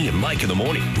 Tony and Mike in the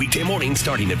morning, weekday morning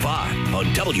starting at 5 on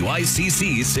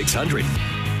WICC 600.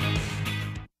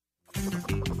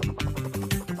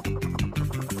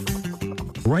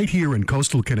 Right here in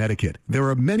coastal Connecticut, there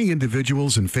are many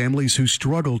individuals and families who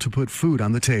struggle to put food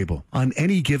on the table. On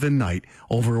any given night,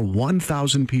 over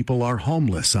 1,000 people are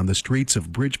homeless on the streets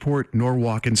of Bridgeport,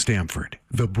 Norwalk, and Stamford.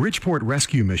 The Bridgeport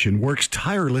Rescue Mission works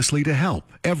tirelessly to help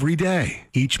every day.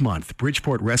 Each month,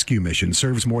 Bridgeport Rescue Mission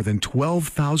serves more than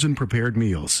 12,000 prepared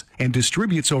meals and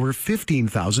distributes over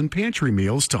 15,000 pantry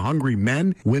meals to hungry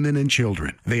men, women, and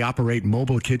children. They operate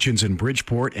mobile kitchens in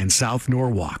Bridgeport and South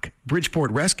Norwalk.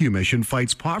 Bridgeport Rescue Mission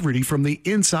fights poverty from the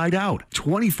inside out,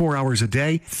 24 hours a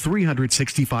day,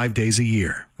 365 days a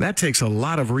year. That takes a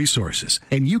lot of resources,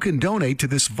 and you can donate to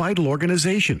this vital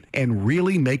organization and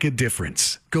really make a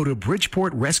difference. Go to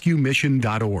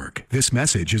BridgeportRescueMission.org. This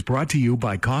message is brought to you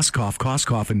by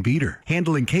Koskoff, and Beater,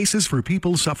 handling cases for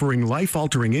people suffering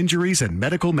life-altering injuries and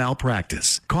medical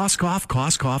malpractice.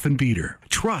 Koskoff, and Beater.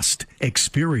 Trust,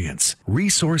 experience,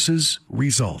 resources,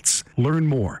 results. Learn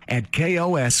more at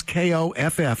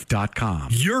KOSKOFF.com.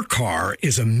 Your car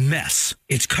is a mess.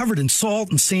 It's covered in salt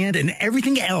and sand and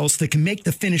everything else that can make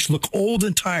the finish look old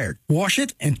and tired. Wash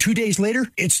it, and 2 days later,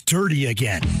 it's dirty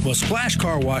again. Well, Splash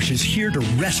Car Wash is here to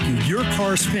rescue your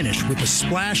car's finish with the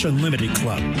Splash Unlimited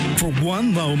Club. For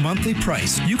one low monthly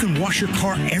price, you can wash your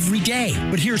car every day.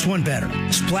 But here's one better.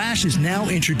 Splash is now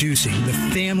introducing the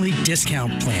Family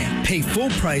Discount Plan. Pay full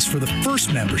price for the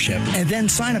first membership and then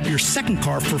sign up your second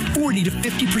car for 40 to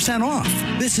 50% off.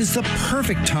 This is the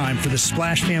perfect time for the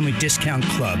Splash Family Discount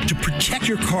Club to protect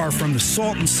your car from the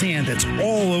salt and sand that's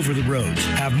all over the roads.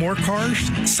 Have more cars?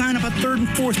 Sign up a third and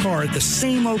fourth car at the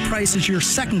same low price as your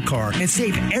second car and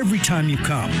save every time you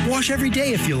come. Wash every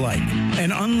day if you like.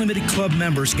 And Unlimited Club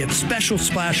members get special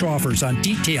Splash offers on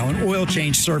detail and oil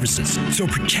change services. So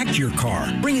protect your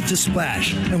car. Bring it to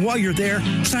Splash. And while you're there,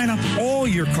 sign up all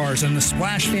your cars on the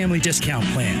Splash Family Discount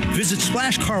Plan. Visit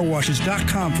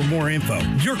SplashCarWashes.com for more info.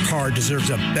 Your car deserves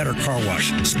a better car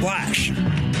wash. Splash.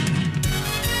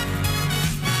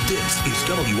 This is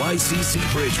WICC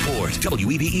Bridgeport,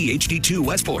 WEBE HD2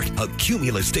 Westport, a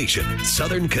Cumulus station,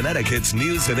 Southern Connecticut's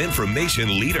news and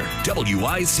information leader,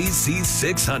 WICC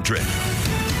 600.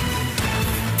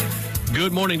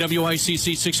 Good morning,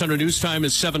 WICC 600 news time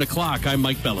is 7 o'clock. I'm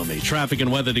Mike Bellamy. Traffic and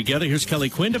weather together. Here's Kelly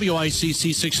Quinn,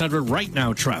 WICC 600 right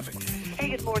now traffic.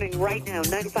 Hey, good morning. Right now,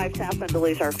 95 southbound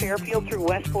delays are Fairfield through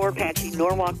Westport, patchy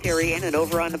Norwalk, Darien, and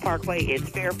over on the Parkway. It's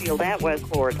Fairfield at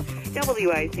Westport.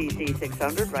 WICC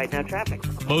 600 right now traffic.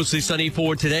 Mostly sunny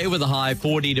for today with a high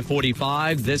 40 to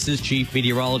 45. This is Chief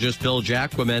Meteorologist Bill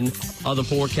Jacquemin. Other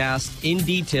forecasts in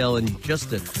detail in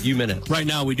just a few minutes. Right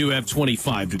now, we do have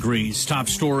 25 degrees. Top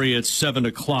story at 7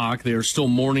 o'clock. They are still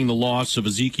mourning the loss of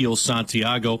Ezekiel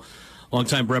Santiago,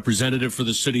 longtime representative for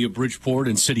the city of Bridgeport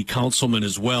and city councilman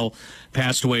as well.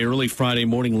 Passed away early Friday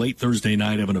morning, late Thursday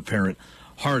night of an apparent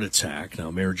heart attack. Now,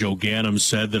 Mayor Joe Ganim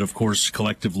said that, of course,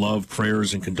 collective love,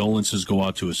 prayers, and condolences go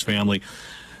out to his family.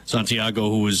 Santiago,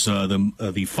 who is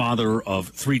the father of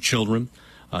 3 children,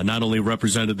 not only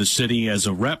represented the city as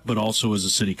a rep, but also as a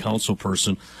city council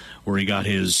person, where he got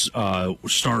his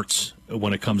starts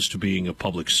when it comes to being a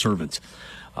public servant.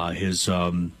 His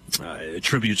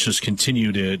tributes just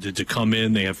continue to come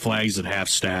in. They have flags at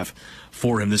half-staff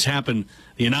for him. This happened,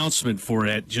 the announcement for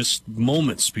it, just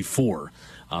moments before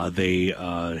they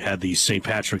had the St.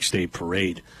 Patrick's Day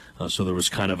parade. So there was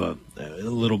kind of a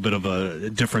little bit of a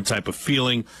different type of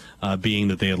feeling, being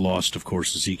that they had lost, of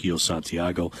course, Ezekiel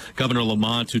Santiago. Governor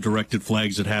Lamont, who directed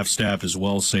flags at half-staff as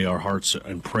well, say our hearts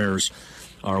and prayers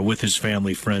are with his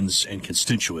family, friends, and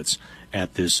constituents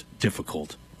at this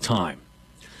difficult time.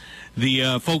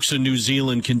 The folks in New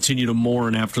Zealand continue to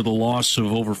mourn after the loss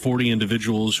of over 40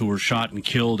 individuals who were shot and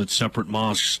killed at separate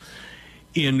mosques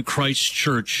in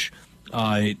Christchurch,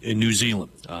 in New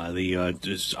Zealand.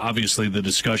 Obviously, the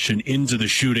discussion into the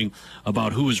shooting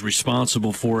about who is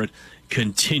responsible for it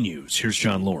continues. Here's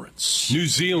John Lawrence. New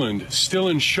Zealand still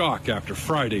in shock after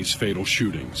Friday's fatal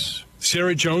shootings.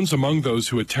 Sarah Jones among those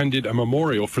who attended a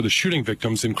memorial for the shooting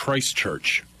victims in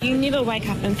Christchurch. You never wake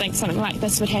up and think something like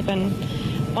this would happen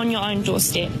on your own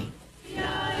doorstep.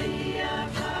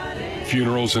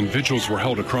 Funerals and vigils were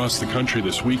held across the country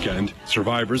this weekend.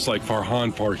 Survivors like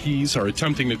Farhan Farhiz are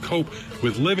attempting to cope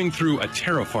with living through a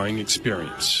terrifying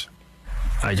experience.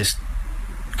 I just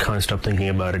can't stop thinking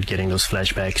about it, getting those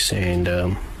flashbacks, and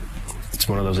it's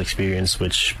one of those experiences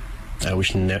which I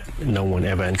wish no one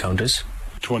ever encounters.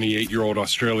 28-year-old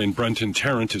Australian Brenton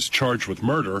Tarrant is charged with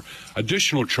murder.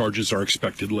 Additional charges are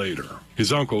expected later.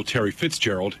 His uncle, Terry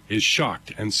Fitzgerald, is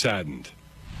shocked and saddened.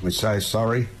 We're so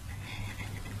sorry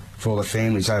for the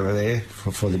families over there,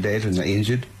 for the dead and the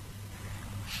injured.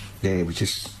 Yeah, we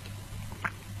just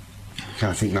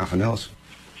can't think nothing else.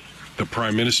 The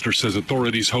Prime Minister says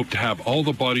authorities hope to have all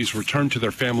the bodies returned to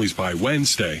their families by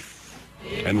Wednesday.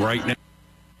 And right now...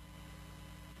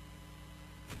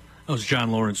 That was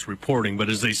John Lawrence reporting, but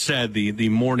as they said, the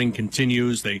mourning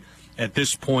continues. They, at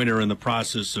this point, are in the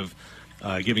process of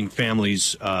giving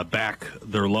families back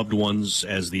their loved ones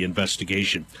as the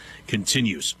investigation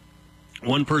continues.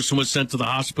 One person was sent to the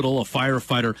hospital. A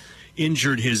firefighter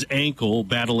injured his ankle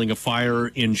battling a fire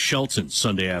in Shelton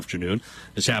Sunday afternoon.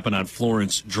 This happened on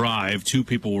Florence Drive. 2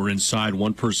 people were inside.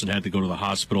 One person had to go to the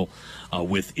hospital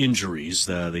with injuries.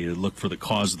 They looked for the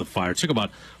cause of the fire. It took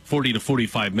about 40 to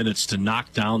 45 minutes to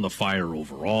knock down the fire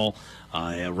overall.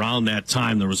 Around that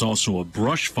time, there was also a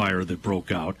brush fire that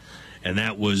broke out, and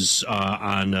that was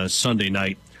on Sunday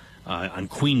night on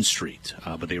Queen Street,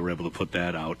 but they were able to put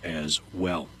that out as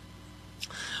well.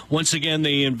 Once again,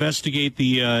 they investigate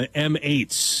the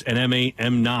M8s and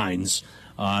M9s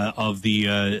of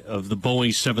the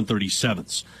Boeing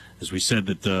 737s. As we said,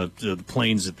 that the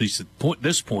planes, at least at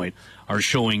this point, are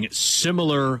showing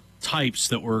similar types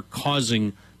that were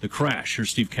causing the crash. Here's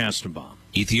Steve Kastenbaum.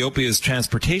 Ethiopia's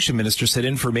transportation minister said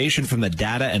information from the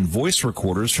data and voice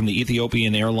recorders from the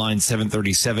Ethiopian Airlines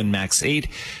 737 MAX 8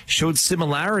 showed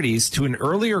similarities to an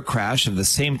earlier crash of the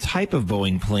same type of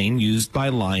Boeing plane used by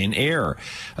Lion Air.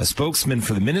 A spokesman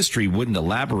for the ministry wouldn't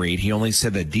elaborate. He only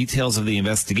said that details of the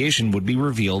investigation would be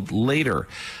revealed later.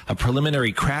 A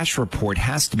preliminary crash report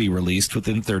has to be released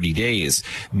within 30 days.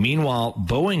 Meanwhile,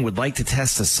 Boeing would like to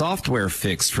test a software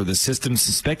fix for the system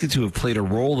suspected to have played a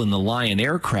role in the Lion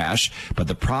Air crash, but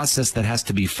the process that has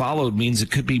to be followed means it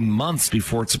could be months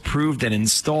before it's approved and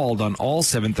installed on all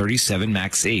 737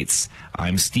 MAX 8s.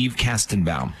 I'm Steve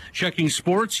Kastenbaum. Checking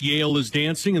sports, Yale is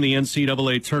dancing in the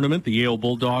NCAA tournament. The Yale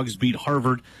Bulldogs beat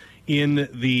Harvard in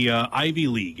the Ivy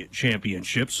League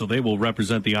championship, so they will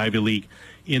represent the Ivy League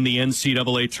in the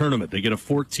NCAA tournament. They get a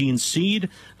 14 seed.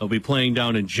 They'll be playing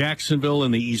down in Jacksonville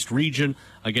in the East Region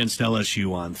against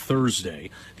LSU on Thursday.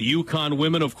 The UConn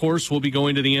women, of course, will be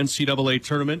going to the NCAA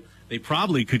tournament. They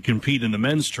probably could compete in the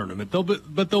men's tournament,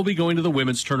 but they'll be going to the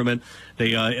women's tournament.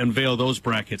 They unveil those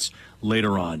brackets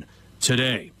later on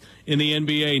today. In the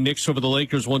NBA, Knicks over the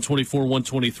Lakers,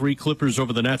 124-123. Clippers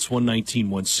over the Nets,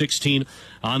 119-116.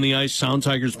 On the ice, Sound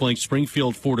Tigers playing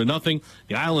Springfield 4-0.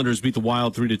 The Islanders beat the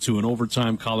Wild 3-2 in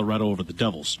overtime. Colorado over the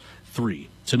Devils,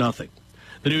 3-0.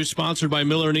 The news sponsored by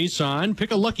Miller Nissan.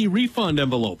 Pick a lucky refund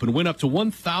envelope and win up to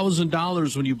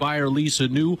 $1,000 when you buy or lease a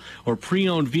new or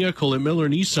pre-owned vehicle at Miller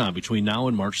Nissan between now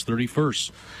and March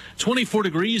 31st. 24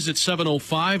 degrees at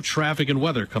 7:05. Traffic and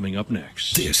weather coming up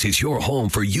next. This is your home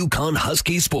for Yukon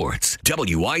Husky Sports.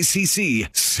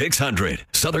 WICC 600,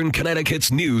 Southern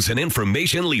Connecticut's news and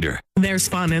information leader. There's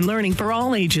fun and learning for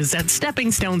all ages at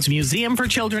Stepping Stones Museum for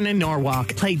Children in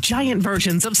Norwalk. Play giant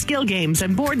versions of skill games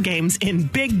and board games in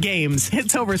big games.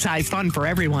 It's oversized fun for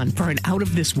everyone. For an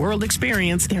out-of-this-world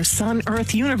experience, there's Sun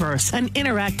Earth Universe, an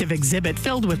interactive exhibit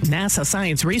filled with NASA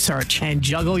science research. And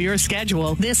juggle your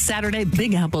schedule. This Saturday,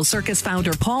 Big Apple Circus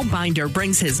founder Paul Binder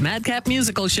brings his madcap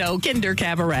musical show, Kinder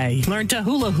Cabaret. Learn to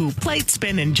hula hoop, plate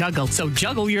spin, and juggle. So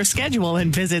juggle your schedule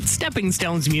and visit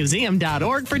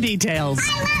steppingstonesmuseum.org for details.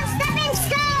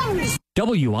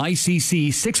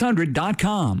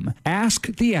 WICC600.com. Ask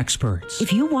the experts.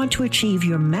 If you want to achieve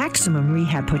your maximum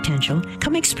rehab potential,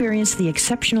 come experience the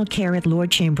exceptional care at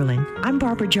Lord Chamberlain. I'm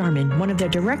Barbara Jarman, one of the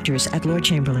directors at Lord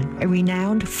Chamberlain, a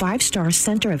renowned 5-star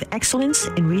center of excellence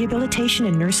in rehabilitation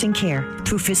and nursing care.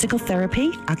 Through physical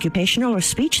therapy, occupational or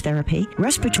speech therapy,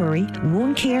 respiratory,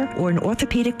 wound care, or an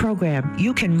orthopedic program,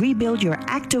 you can rebuild your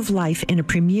active life in a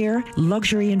premier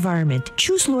luxury environment.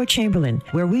 Choose Lord Chamberlain,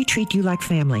 where we treat you like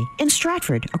family. In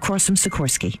Stratford, across from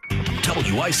Sikorsky.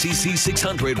 WICC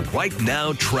 600 right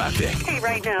now traffic. Hey,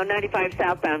 right now, 95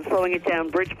 southbound, slowing it down,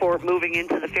 Bridgeport moving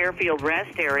into the Fairfield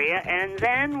Rest area, and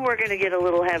then we're going to get a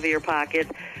little heavier pocket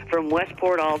from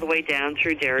Westport all the way down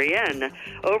through Darien.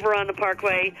 Over on the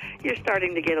Parkway, you're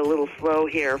starting to get a little slow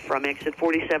here from exit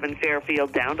 47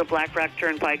 Fairfield down to Black Rock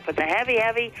Turnpike, but the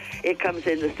heavy, it comes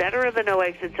in the center of the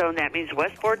no-exit zone. That means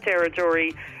Westport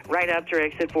territory right after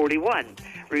exit 41.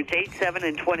 Routes 8, 7,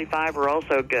 and 25 are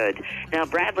also good. Now,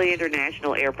 Bradley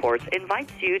International Airports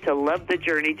invites you to love the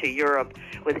journey to Europe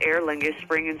with Aer Lingus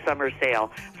Spring and Summer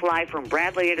Sale. Fly from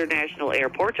Bradley International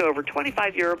Airport to over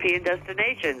 25 European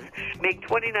destinations. Make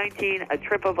 2019 a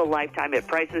trip of a lifetime at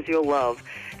prices you'll love.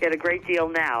 Get a great deal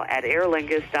now at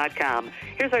airlingus.com.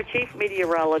 Here's our chief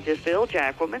meteorologist, Bill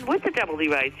Jacquemin, with the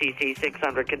WICC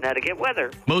 600 Connecticut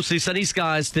weather. Mostly sunny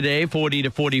skies today, 40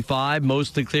 to 45.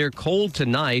 Mostly clear, cold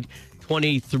tonight.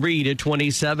 23 to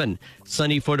 27.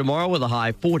 Sunny for tomorrow with a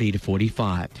high 40 to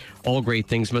 45. All great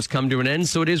things must come to an end,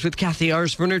 so it is with Kathy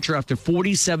R's Furniture. After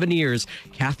 47 years,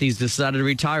 Kathy's decided to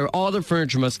retire. All the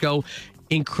furniture must go.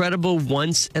 Incredible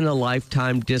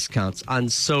once-in-a-lifetime discounts on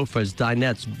sofas,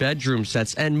 dinettes, bedroom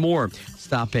sets, and more.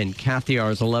 Stop in. Kathy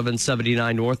R's,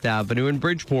 1179 North Avenue in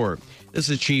Bridgeport. This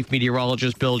is Chief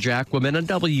Meteorologist Bill Jacquemin on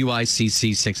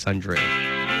WICC 600.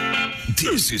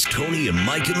 This is Tony and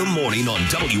Mike in the morning on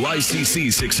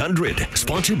WICC 600.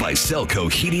 Sponsored by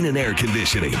Selco Heating and Air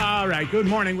Conditioning. All right, good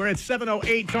morning. We're at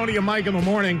 7:08, Tony and Mike in the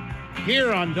morning,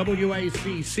 here on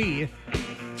WICC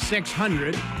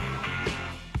 600.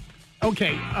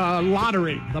 Okay,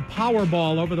 lottery, the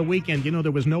Powerball over the weekend. You know,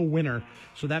 there was no winner,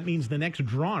 so that means the next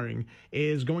drawing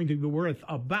is going to be worth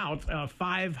about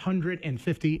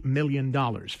 $550 million.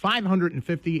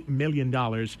 $550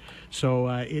 million. So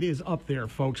it is up there,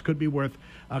 folks. Could be worth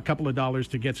a couple of dollars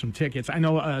to get some tickets. I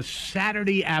know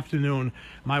Saturday afternoon,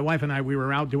 my wife and I, we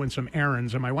were out doing some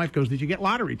errands, and my wife goes, "Did you get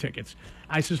lottery tickets?"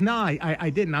 I says, "No,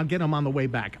 I didn't. I'll get them on the way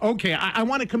back." "Okay, I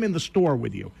want to come in the store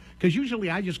with you," because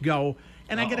usually I just go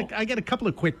and I get a couple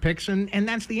of quick picks, and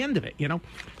that's the end of it, you know.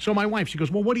 So my wife, she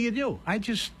goes, "Well, what do? I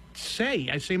just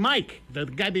I say, Mike, the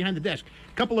guy behind the desk,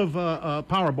 a couple of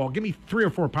Powerball. Give me 3 or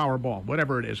 4 Powerball,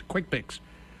 whatever it is, quick picks."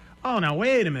 "Oh, now,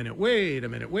 wait a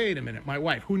minute. My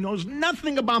wife, who knows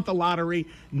nothing about the lottery,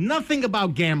 nothing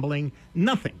about gambling,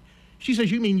 nothing. She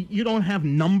says, "You mean you don't have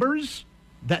numbers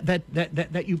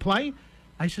that you play?"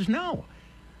 I says, "No."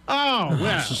 "Oh,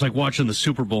 well." It's just like watching the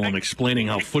Super Bowl and explaining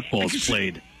how football's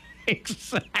played.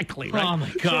 Exactly. Right? Oh, my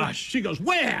gosh. So she goes,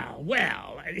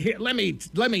 well, here, let me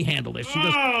handle this. She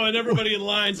goes, and everybody in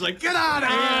line's like, "Get out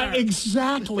of here."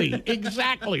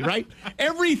 Exactly, right?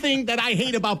 Everything that I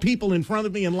hate about people in front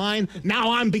of me in line,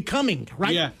 now I'm becoming,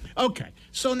 right? Yeah. Okay.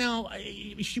 So now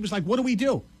she was like, "What do we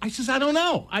do?" I says, "I don't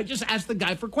know. I just asked the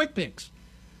guy for quick picks."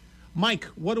 "Mike,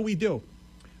 what do we do?"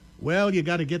 "Well, you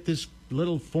got to get this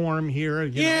little form here."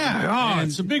 You know,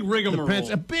 it's a big rigmarole. It's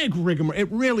a big rigmarole. It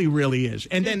really, really is.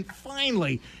 And then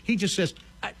finally, he just says,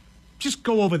 "Just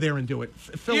go over there and do it.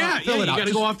 Fill it out. You got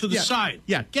to go off to the side.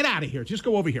 Yeah, get out of here. Just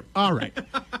go over here." All right.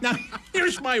 Now,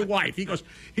 here's my wife. He goes,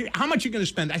 "How much you going to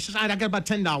spend?" I says, "I got about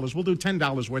 $10. We'll do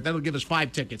 $10 worth. That'll give us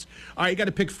 5 tickets." "All right, you got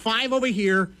to pick 5 over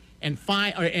here and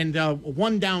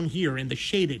 1 down here in the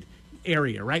shaded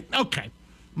area, right?" "Okay."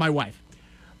 My wife,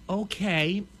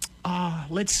 "Okay,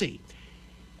 let's see.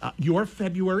 You're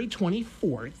February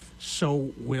 24th,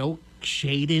 so we'll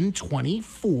shade in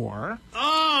 24.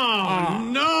 Oh,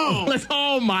 no.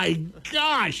 Oh, my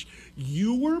gosh.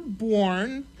 You were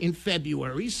born in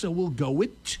February, so we'll go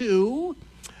with 2.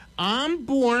 I'm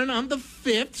born on the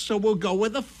 5th, so we'll go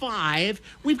with a 5.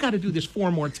 We've got to do this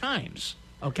 4 more times,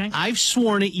 okay?" I've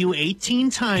sworn at you 18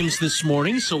 times this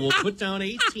morning, so we'll put down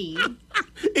 18.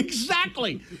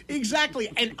 Exactly.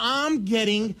 And I'm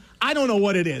getting, I don't know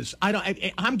what it is.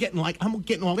 I'm getting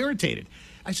all irritated.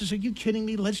 I says, "Are you kidding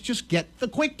me? Let's just get the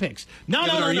quick picks." No.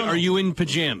 Are you in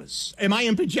pajamas? Am I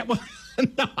in pajamas?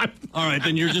 No. All right,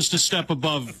 then you're just a step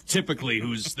above typically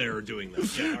who's there doing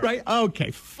this. Yeah, right.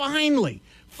 Okay. Finally,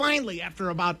 after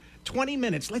about 20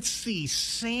 minutes, let's see.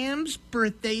 Sam's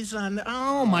birthday's on.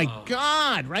 Oh my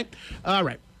God! Right. All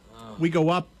right. We go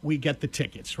up. We get the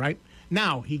tickets. Right.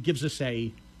 Now he gives us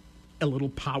a little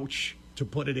pouch to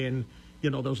put it in, you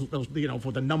know, those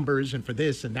for the numbers and for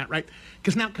this and that, right?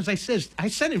 Because I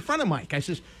said in front of Mike, I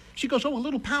says, she goes, "Oh, a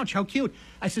little pouch, how cute."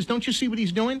 I says, "Don't you see what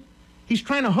he's doing? He's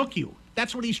trying to hook you.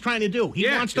 That's what he's trying to do. He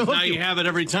wants to hook now you." You have it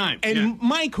every time. And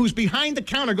Mike, who's behind the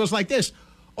counter, goes like this.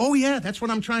 "Oh yeah, that's what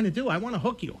I'm trying to do. I want to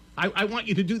hook you. I want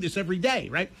you to do this every day,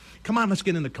 right? Come on, let's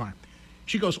get in the car."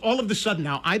 She goes, all of a sudden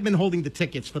now, I've been holding the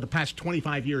tickets for the past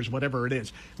 25 years, whatever it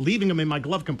is, leaving them in my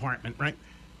glove compartment, right?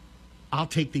 "I'll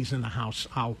take these in the house.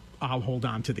 I'll hold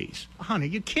on to these." "Honey, are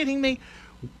you kidding me?"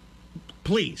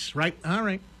 "Please," right? "All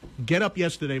right." Get up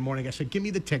yesterday morning. I said, "Give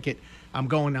me the ticket. I'm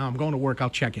going now. I'm going to work. I'll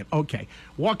check it." Okay.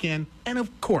 Walk in, and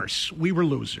of course, we were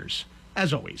losers.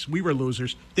 As always, we were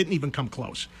losers. Didn't even come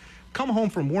close. Come home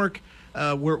from work.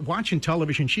 We're watching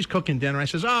television. She's cooking dinner. I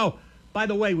says, "Oh, by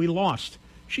the way, we lost."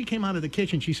 She came out of the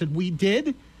kitchen. She said, "We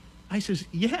did?" I says,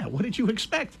 "Yeah, what did you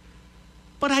expect?"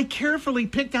 "But I carefully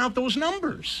picked out those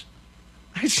numbers."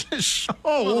 I says, "So?"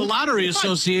 Well, the Lottery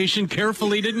Association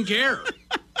carefully didn't care.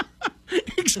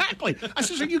 Exactly. I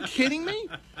says, "Are you kidding me?"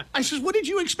 I says, "What did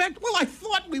you expect?" "Well, I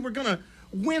thought we were going to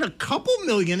win a couple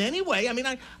million anyway. I mean,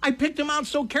 I picked them out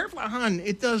so carefully." "Hon,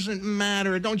 it doesn't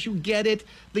matter. Don't you get it?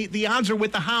 The odds are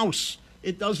with the house.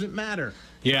 It doesn't matter."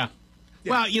 Yeah.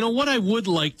 Well, you know what I would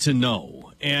like to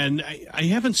know, and I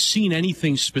haven't seen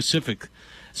anything specific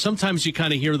sometimes you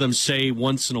kind of hear them say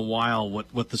once in a while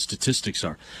what the statistics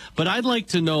are. But I'd like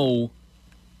to know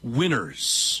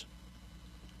winners.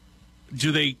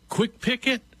 Do they quick pick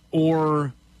it,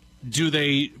 or do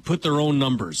they put their own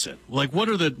numbers in? Like,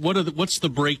 what's the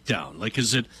breakdown? Like,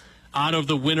 is it out of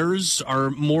the winners are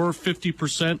more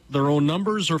 50% their own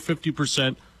numbers or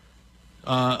 50%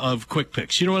 of quick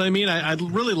picks? You know what I mean? I'd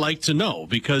really like to know,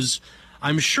 because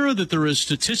I'm sure that there is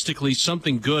statistically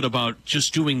something good about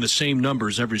just doing the same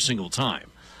numbers every single time,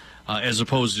 as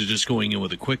opposed to just going in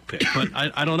with a quick pick. But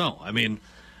I don't know. I mean,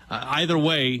 either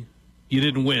way, you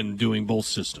didn't win doing both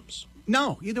systems.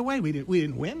 No, either way, we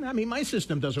didn't win. I mean, my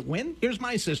system doesn't win. Here's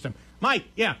my system. Mike,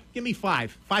 yeah, give me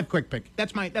 5 quick pick.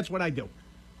 That's what I do.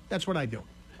 That's what I do.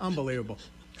 Unbelievable.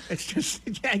 It's just,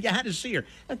 yeah, you had to see her.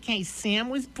 Okay, Sam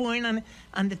was born on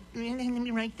the, let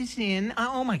me write this in.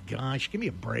 Oh, my gosh, give me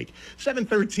a break.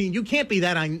 713, you can't be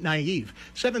that naive.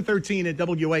 713 at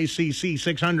WACC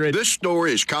 600. This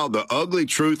story is called The Ugly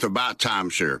Truth About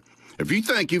Timeshare. If you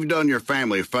think you've done your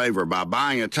family a favor by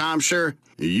buying a timeshare,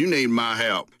 you need my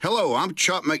help. Hello, I'm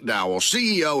Chuck McDowell,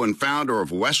 CEO and founder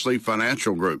of Wesley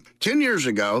Financial Group. 10 years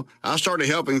ago, I started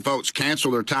helping folks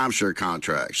cancel their timeshare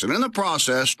contracts, and in the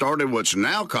process started what's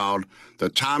now called the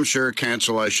timeshare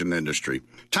cancellation industry.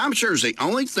 Timeshare is the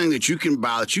only thing that you can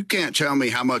buy that you can't tell me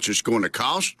how much it's going to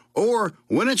cost or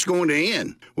when it's going to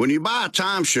end. When you buy a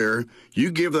timeshare,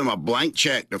 you give them a blank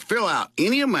check to fill out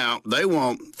any amount they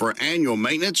want for annual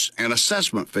maintenance and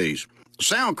assessment fees.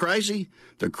 Sound crazy?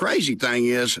 The crazy thing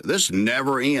is, this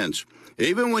never ends.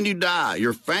 Even when you die,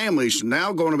 your family's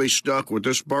now going to be stuck with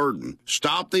this burden.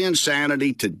 Stop the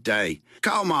insanity today.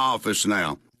 Call my office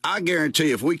now. I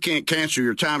guarantee if we can't cancel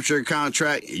your timeshare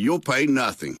contract, you'll pay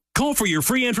nothing. Call for your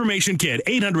free information kit,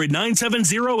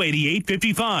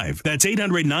 800-970-8855. That's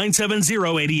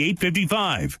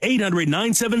 800-970-8855.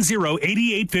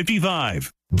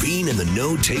 800-970-8855. Being in the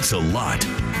know takes a lot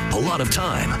of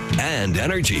time and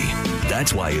energy.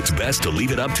 That's why it's best to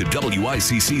leave it up to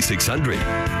WICC 600.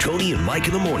 Tony and Mike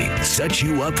in the morning set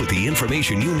you up with the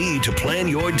information you need to plan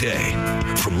your day.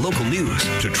 From local news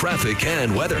to traffic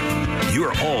and weather,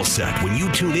 you're all set when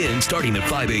you tune in starting at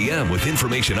 5 a.m. with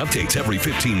information updates every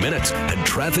 15 minutes and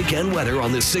traffic and weather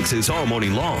on the 6s all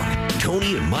morning long.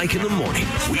 Tony and Mike in the morning,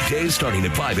 weekdays starting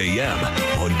at 5 a.m.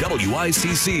 on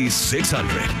WICC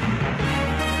 600.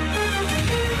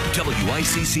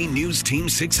 WICC News Team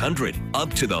 600,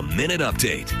 up to the minute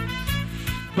update.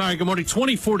 All right, good morning.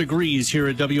 24 degrees here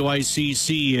at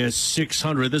WICC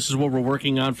 600. This is what we're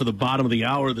working on for the bottom of the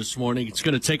hour this morning. It's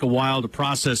going to take a while to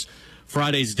process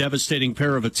Friday's devastating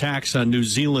pair of attacks on New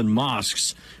Zealand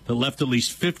mosques that left at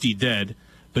least 50 dead.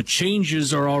 But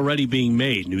changes are already being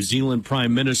made. New Zealand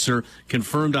Prime Minister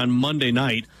confirmed on Monday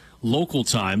night, local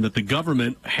time, that the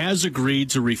government has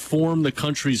agreed to reform the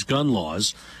country's gun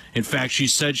laws. In fact, she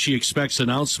said she expects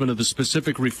announcement of the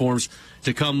specific reforms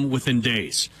to come within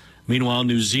days. Meanwhile,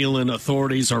 New Zealand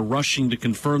authorities are rushing to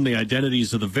confirm the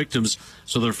identities of the victims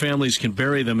so their families can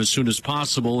bury them as soon as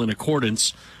possible in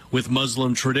accordance with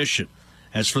Muslim tradition.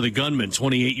 As for the gunman,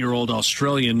 28-year-old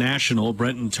Australian national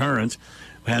Brenton Tarrant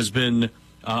has been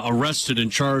arrested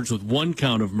and charged with 1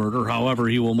 count of murder. However,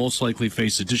 he will most likely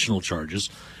face additional charges.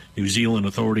 New Zealand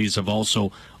authorities have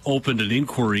also opened an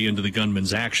inquiry into the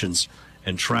gunman's actions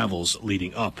and travels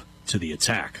leading up to the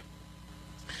attack.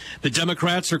 The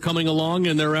Democrats are coming along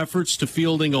in their efforts to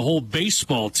fielding a whole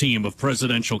baseball team of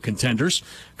presidential contenders.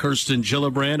 Kirsten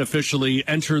Gillibrand officially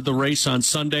entered the race on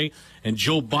Sunday, and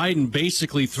Joe Biden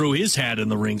basically threw his hat in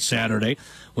the ring Saturday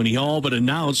when he all but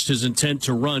announced his intent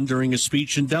to run during a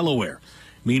speech in Delaware.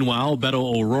 Meanwhile,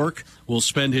 Beto O'Rourke will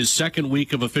spend his second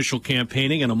week of official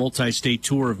campaigning on a multi-state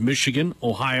tour of Michigan,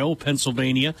 Ohio,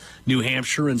 Pennsylvania, New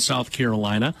Hampshire, and South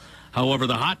Carolina. However,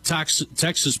 the hot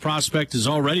Texas prospect has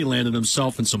already landed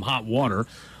himself in some hot water.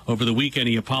 Over the weekend,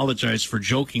 he apologized for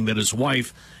joking that his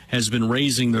wife has been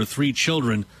raising their 3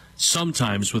 children,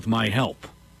 sometimes with my help.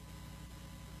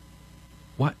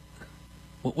 What?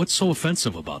 What's so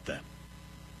offensive about that?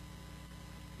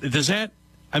 Does that,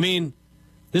 I mean,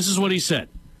 this is what he said.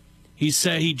 He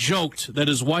said he joked that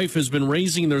his wife has been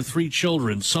raising their 3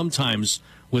 children, sometimes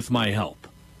with my help.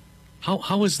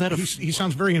 How is that? He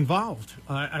sounds very involved.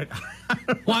 Well,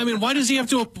 I mean, why does he have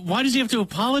to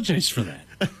apologize for that?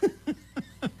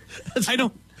 I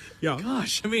don't. Yeah.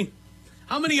 Gosh, I mean,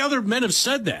 how many other men have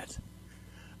said that?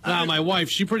 My wife,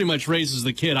 she pretty much raises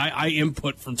the kid. I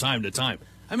input from time to time.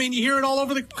 I mean, you hear it all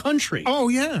over the country. Oh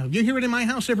yeah, you hear it in my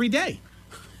house every day.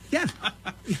 Yeah.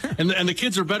 And the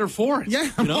kids are better for it. Yeah.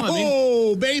 You know,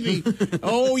 oh, baby.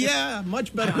 Oh, yeah.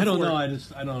 Much better. I don't for know. it.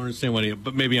 I don't understand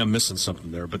but maybe I'm missing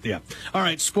something there. But yeah. All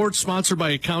right. Sports sponsored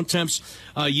by Account Temps.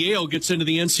 Yale gets into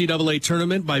the NCAA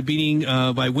tournament by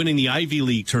winning the Ivy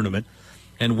League tournament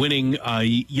and winning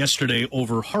yesterday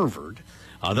over Harvard.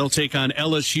 They'll take on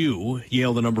LSU,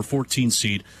 Yale, the number 14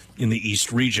 seed in the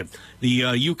East region. The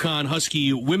UConn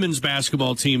Husky women's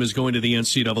basketball team is going to the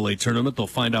NCAA tournament. They'll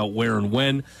find out where and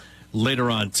when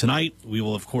later on tonight. We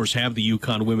will, of course, have the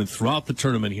UConn women throughout the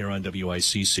tournament here on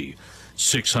WICC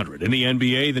 600. In the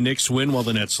NBA, the Knicks win while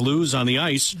the Nets lose. On the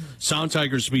ice, Sound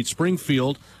Tigers beat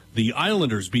Springfield, the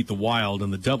Islanders beat the Wild,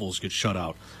 and the Devils get shut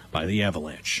out by the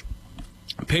Avalanche.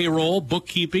 Payroll,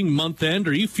 bookkeeping, month end.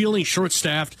 Are you feeling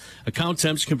short-staffed? Account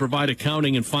Temps can provide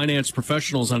accounting and finance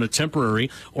professionals on a temporary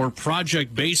or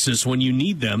project basis when you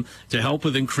need them to help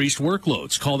with increased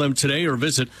workloads. Call them today or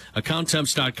visit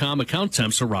AccountTemps.com. Account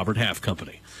Temps, a Robert Half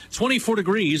company. 24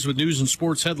 degrees with news and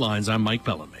sports headlines. I'm Mike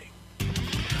Bellamy.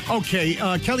 Okay,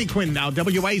 Kelly Quinn now,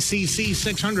 WICC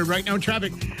 600. Right now,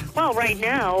 traffic. Well, right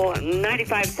now,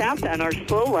 95 southbound, our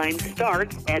slow line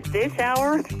starts at this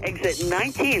hour, exit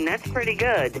 19. That's pretty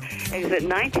good. Exit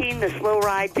 19, the slow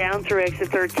ride down through exit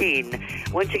 13.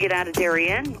 Once you get out of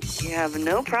Darien, you have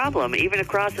no problem. Even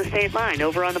across the state line,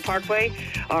 over on the Parkway,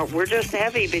 we're just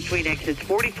heavy between exits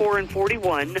 44 and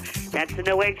 41. That's the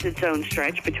no exit zone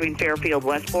stretch between Fairfield,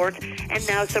 Westport, and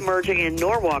now submerging in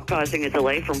Norwalk, causing a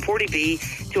delay from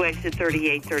 40B to exit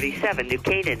 3837, New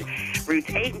Canaan. Routes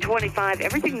 8 and 25,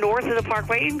 everything north of the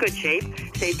Parkway in good shape.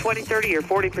 Save 20, 30, or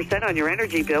 40% on your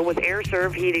energy bill with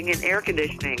AirServe Heating and Air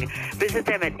Conditioning. Visit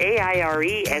them at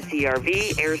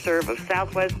AIRESERV, AirServe of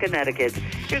Southwest Connecticut.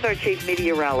 Here's our Chief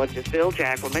Meteorologist, Bill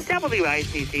Jackelman,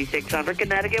 WICC 600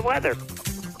 Connecticut weather.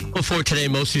 For today,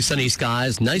 mostly sunny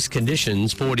skies, nice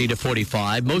conditions, 40 to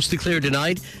 45. Mostly clear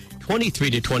tonight, 23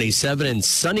 to 27, and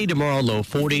sunny tomorrow, low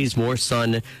 40s, more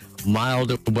sun.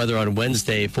 Mild weather on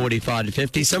Wednesday, 45 to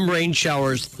 50. Some rain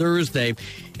showers Thursday.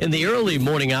 In the early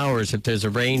morning hours, if there's a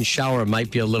rain shower, it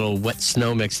might be a little wet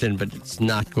snow mixed in, but it's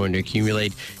not going to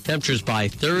accumulate. Temperatures by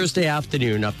Thursday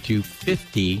afternoon up to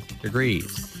 50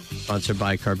 degrees. Sponsored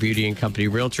by Car Beauty and Company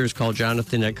Realtors. Call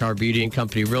Jonathan at Car Beauty and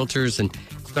Company Realtors and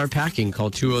start packing. Call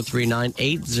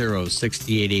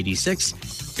 203-980-6886.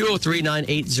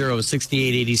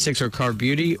 203-980-6886 or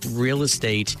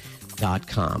carbeautyrealestate.com.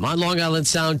 On Long Island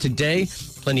Sound today,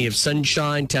 plenty of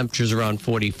sunshine, temperatures around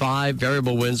 45.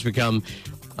 Variable winds become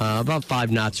about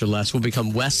 5 knots or less. Will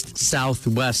become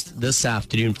west-southwest this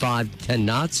afternoon, 5 to 10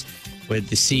 knots, with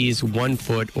the seas 1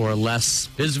 foot or less.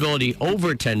 Visibility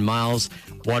over 10 miles.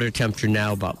 Water temperature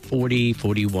now about 40,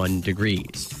 41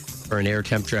 degrees. For an air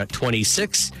temperature at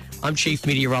 26. I'm Chief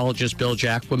Meteorologist Bill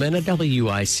Jackelman at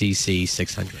WICC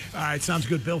 600. All right, sounds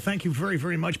good, Bill. Thank you very,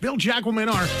 very much. Bill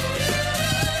Jackelman, our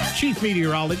Chief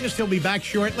Meteorologist. He'll be back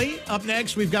shortly. Up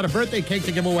next, we've got a birthday cake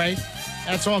to give away.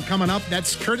 That's all coming up.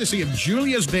 That's courtesy of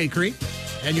Julia's Bakery.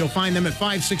 And you'll find them at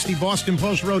 560 Boston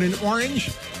Post Road in Orange.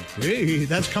 Hey,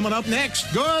 that's coming up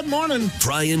next. Good morning.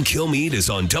 Brian Kilmeade is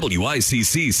on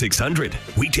WICC 600.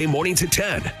 Weekday mornings at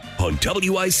 10 on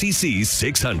WICC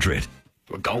 600.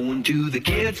 We're going to the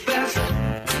Kids Fest.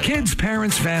 Kids,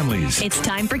 parents, families. It's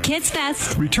time for Kids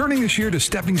Fest. Returning this year to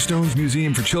Stepping Stones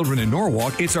Museum for Children in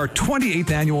Norwalk, it's our 28th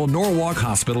annual Norwalk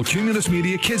Hospital Cumulus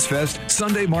Media Kids Fest,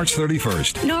 Sunday, March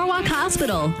 31st. Norwalk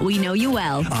Hospital, we know you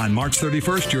well. On March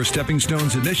 31st, your Stepping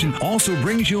Stones edition also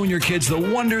brings you and your kids the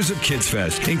wonders of Kids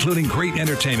Fest, including great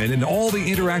entertainment and all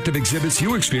the interactive exhibits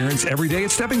you experience every day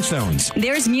at Stepping Stones.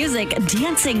 There's music,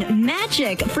 dancing,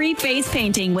 magic, free face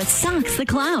painting with Socks the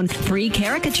Clown, free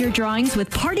caricature drawings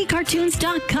with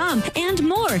partycartoons.com, and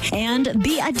more. And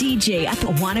be a DJ at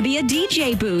the Wanna Be a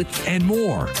DJ booth. And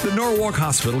more. The Norwalk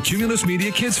Hospital Cumulus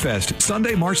Media Kids Fest,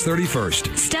 Sunday, March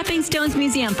 31st. Stepping Stones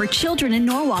Museum for Children in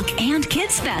Norwalk and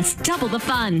Kids Fest. Double the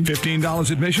fun. $15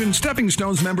 admission. Stepping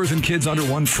Stones members and kids under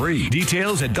 1 free.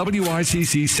 Details at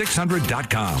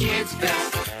WICC600.com. Kids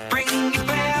Fest, bring your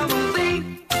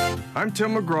family. I'm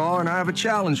Tim McGraw, and I have a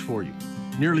challenge for you.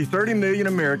 Nearly 30 million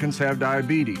Americans have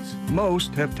diabetes.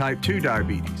 Most have type 2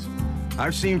 diabetes.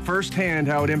 I've seen firsthand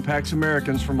how it impacts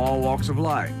Americans from all walks of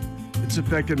life. It's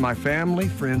affected my family,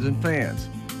 friends, and fans.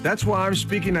 That's why I'm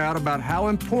speaking out about how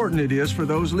important it is for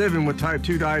those living with type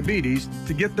 2 diabetes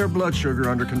to get their blood sugar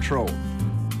under control.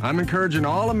 I'm encouraging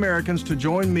all Americans to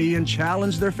join me and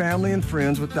challenge their family and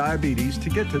friends with diabetes to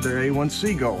get to their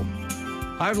A1C goal.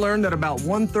 I've learned that about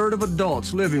 1/3 of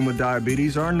adults living with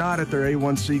diabetes are not at their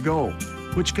A1C goal,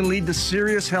 which can lead to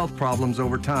serious health problems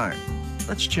over time.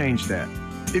 Let's change that.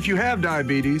 If you have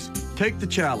diabetes, take the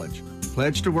challenge.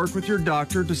 Pledge to work with your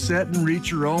doctor to set and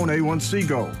reach your own A1C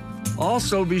goal.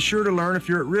 Also, be sure to learn if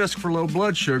you're at risk for low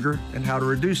blood sugar and how to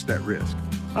reduce that risk.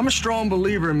 I'm a strong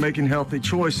believer in making healthy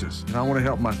choices, and I want to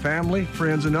help my family,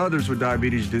 friends, and others with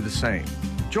diabetes do the same.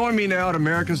 Join me now at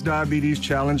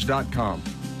americasdiabeteschallenge.com.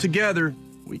 Together,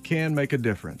 we can make a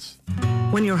difference.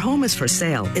 When your home is for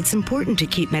sale, it's important to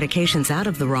keep medications out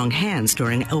of the wrong hands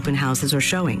during open houses or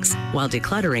showings. While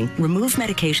decluttering, remove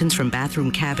medications from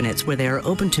bathroom cabinets where they are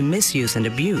open to misuse and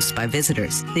abuse by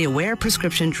visitors. The Aware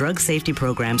Prescription Drug Safety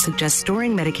Program suggests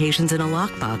storing medications in a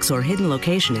lockbox or hidden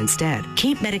location instead.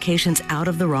 Keep medications out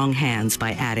of the wrong hands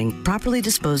by adding properly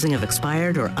disposing of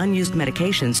expired or unused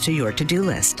medications to your to-do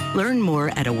list. Learn more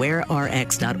at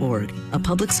awarerx.org, a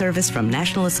public service from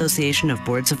National Association of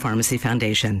Boards of Pharmacy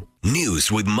Foundation.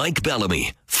 News with Mike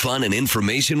Bellamy. Fun and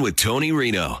information with Tony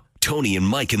Reno. Tony and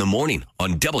Mike in the morning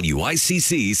on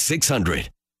WICC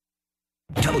 600.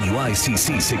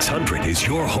 WICC 600 is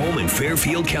your home in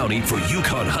Fairfield County for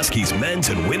Yukon Huskies men's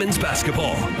and women's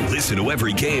basketball. Listen to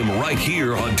every game right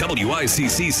here on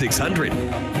WICC 600.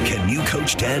 Can new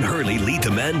coach Dan Hurley lead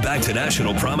the men back to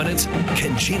national prominence?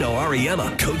 Can Gino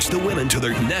Ariema coach the women to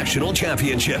their national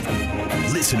championship?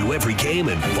 Listen to every game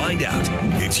and find out.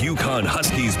 It's Yukon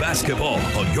Huskies basketball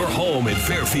on your home in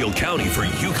Fairfield County for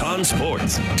Yukon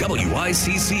Sports.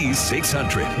 WICC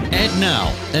 600. And now,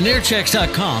 an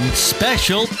airchecks.com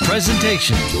special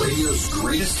presentation. Radio's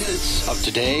greatest hits of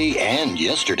today and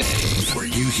yesterday. Where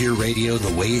you hear radio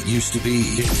the way it used to be.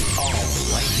 It's all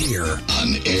right here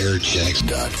on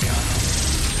airchecks.com.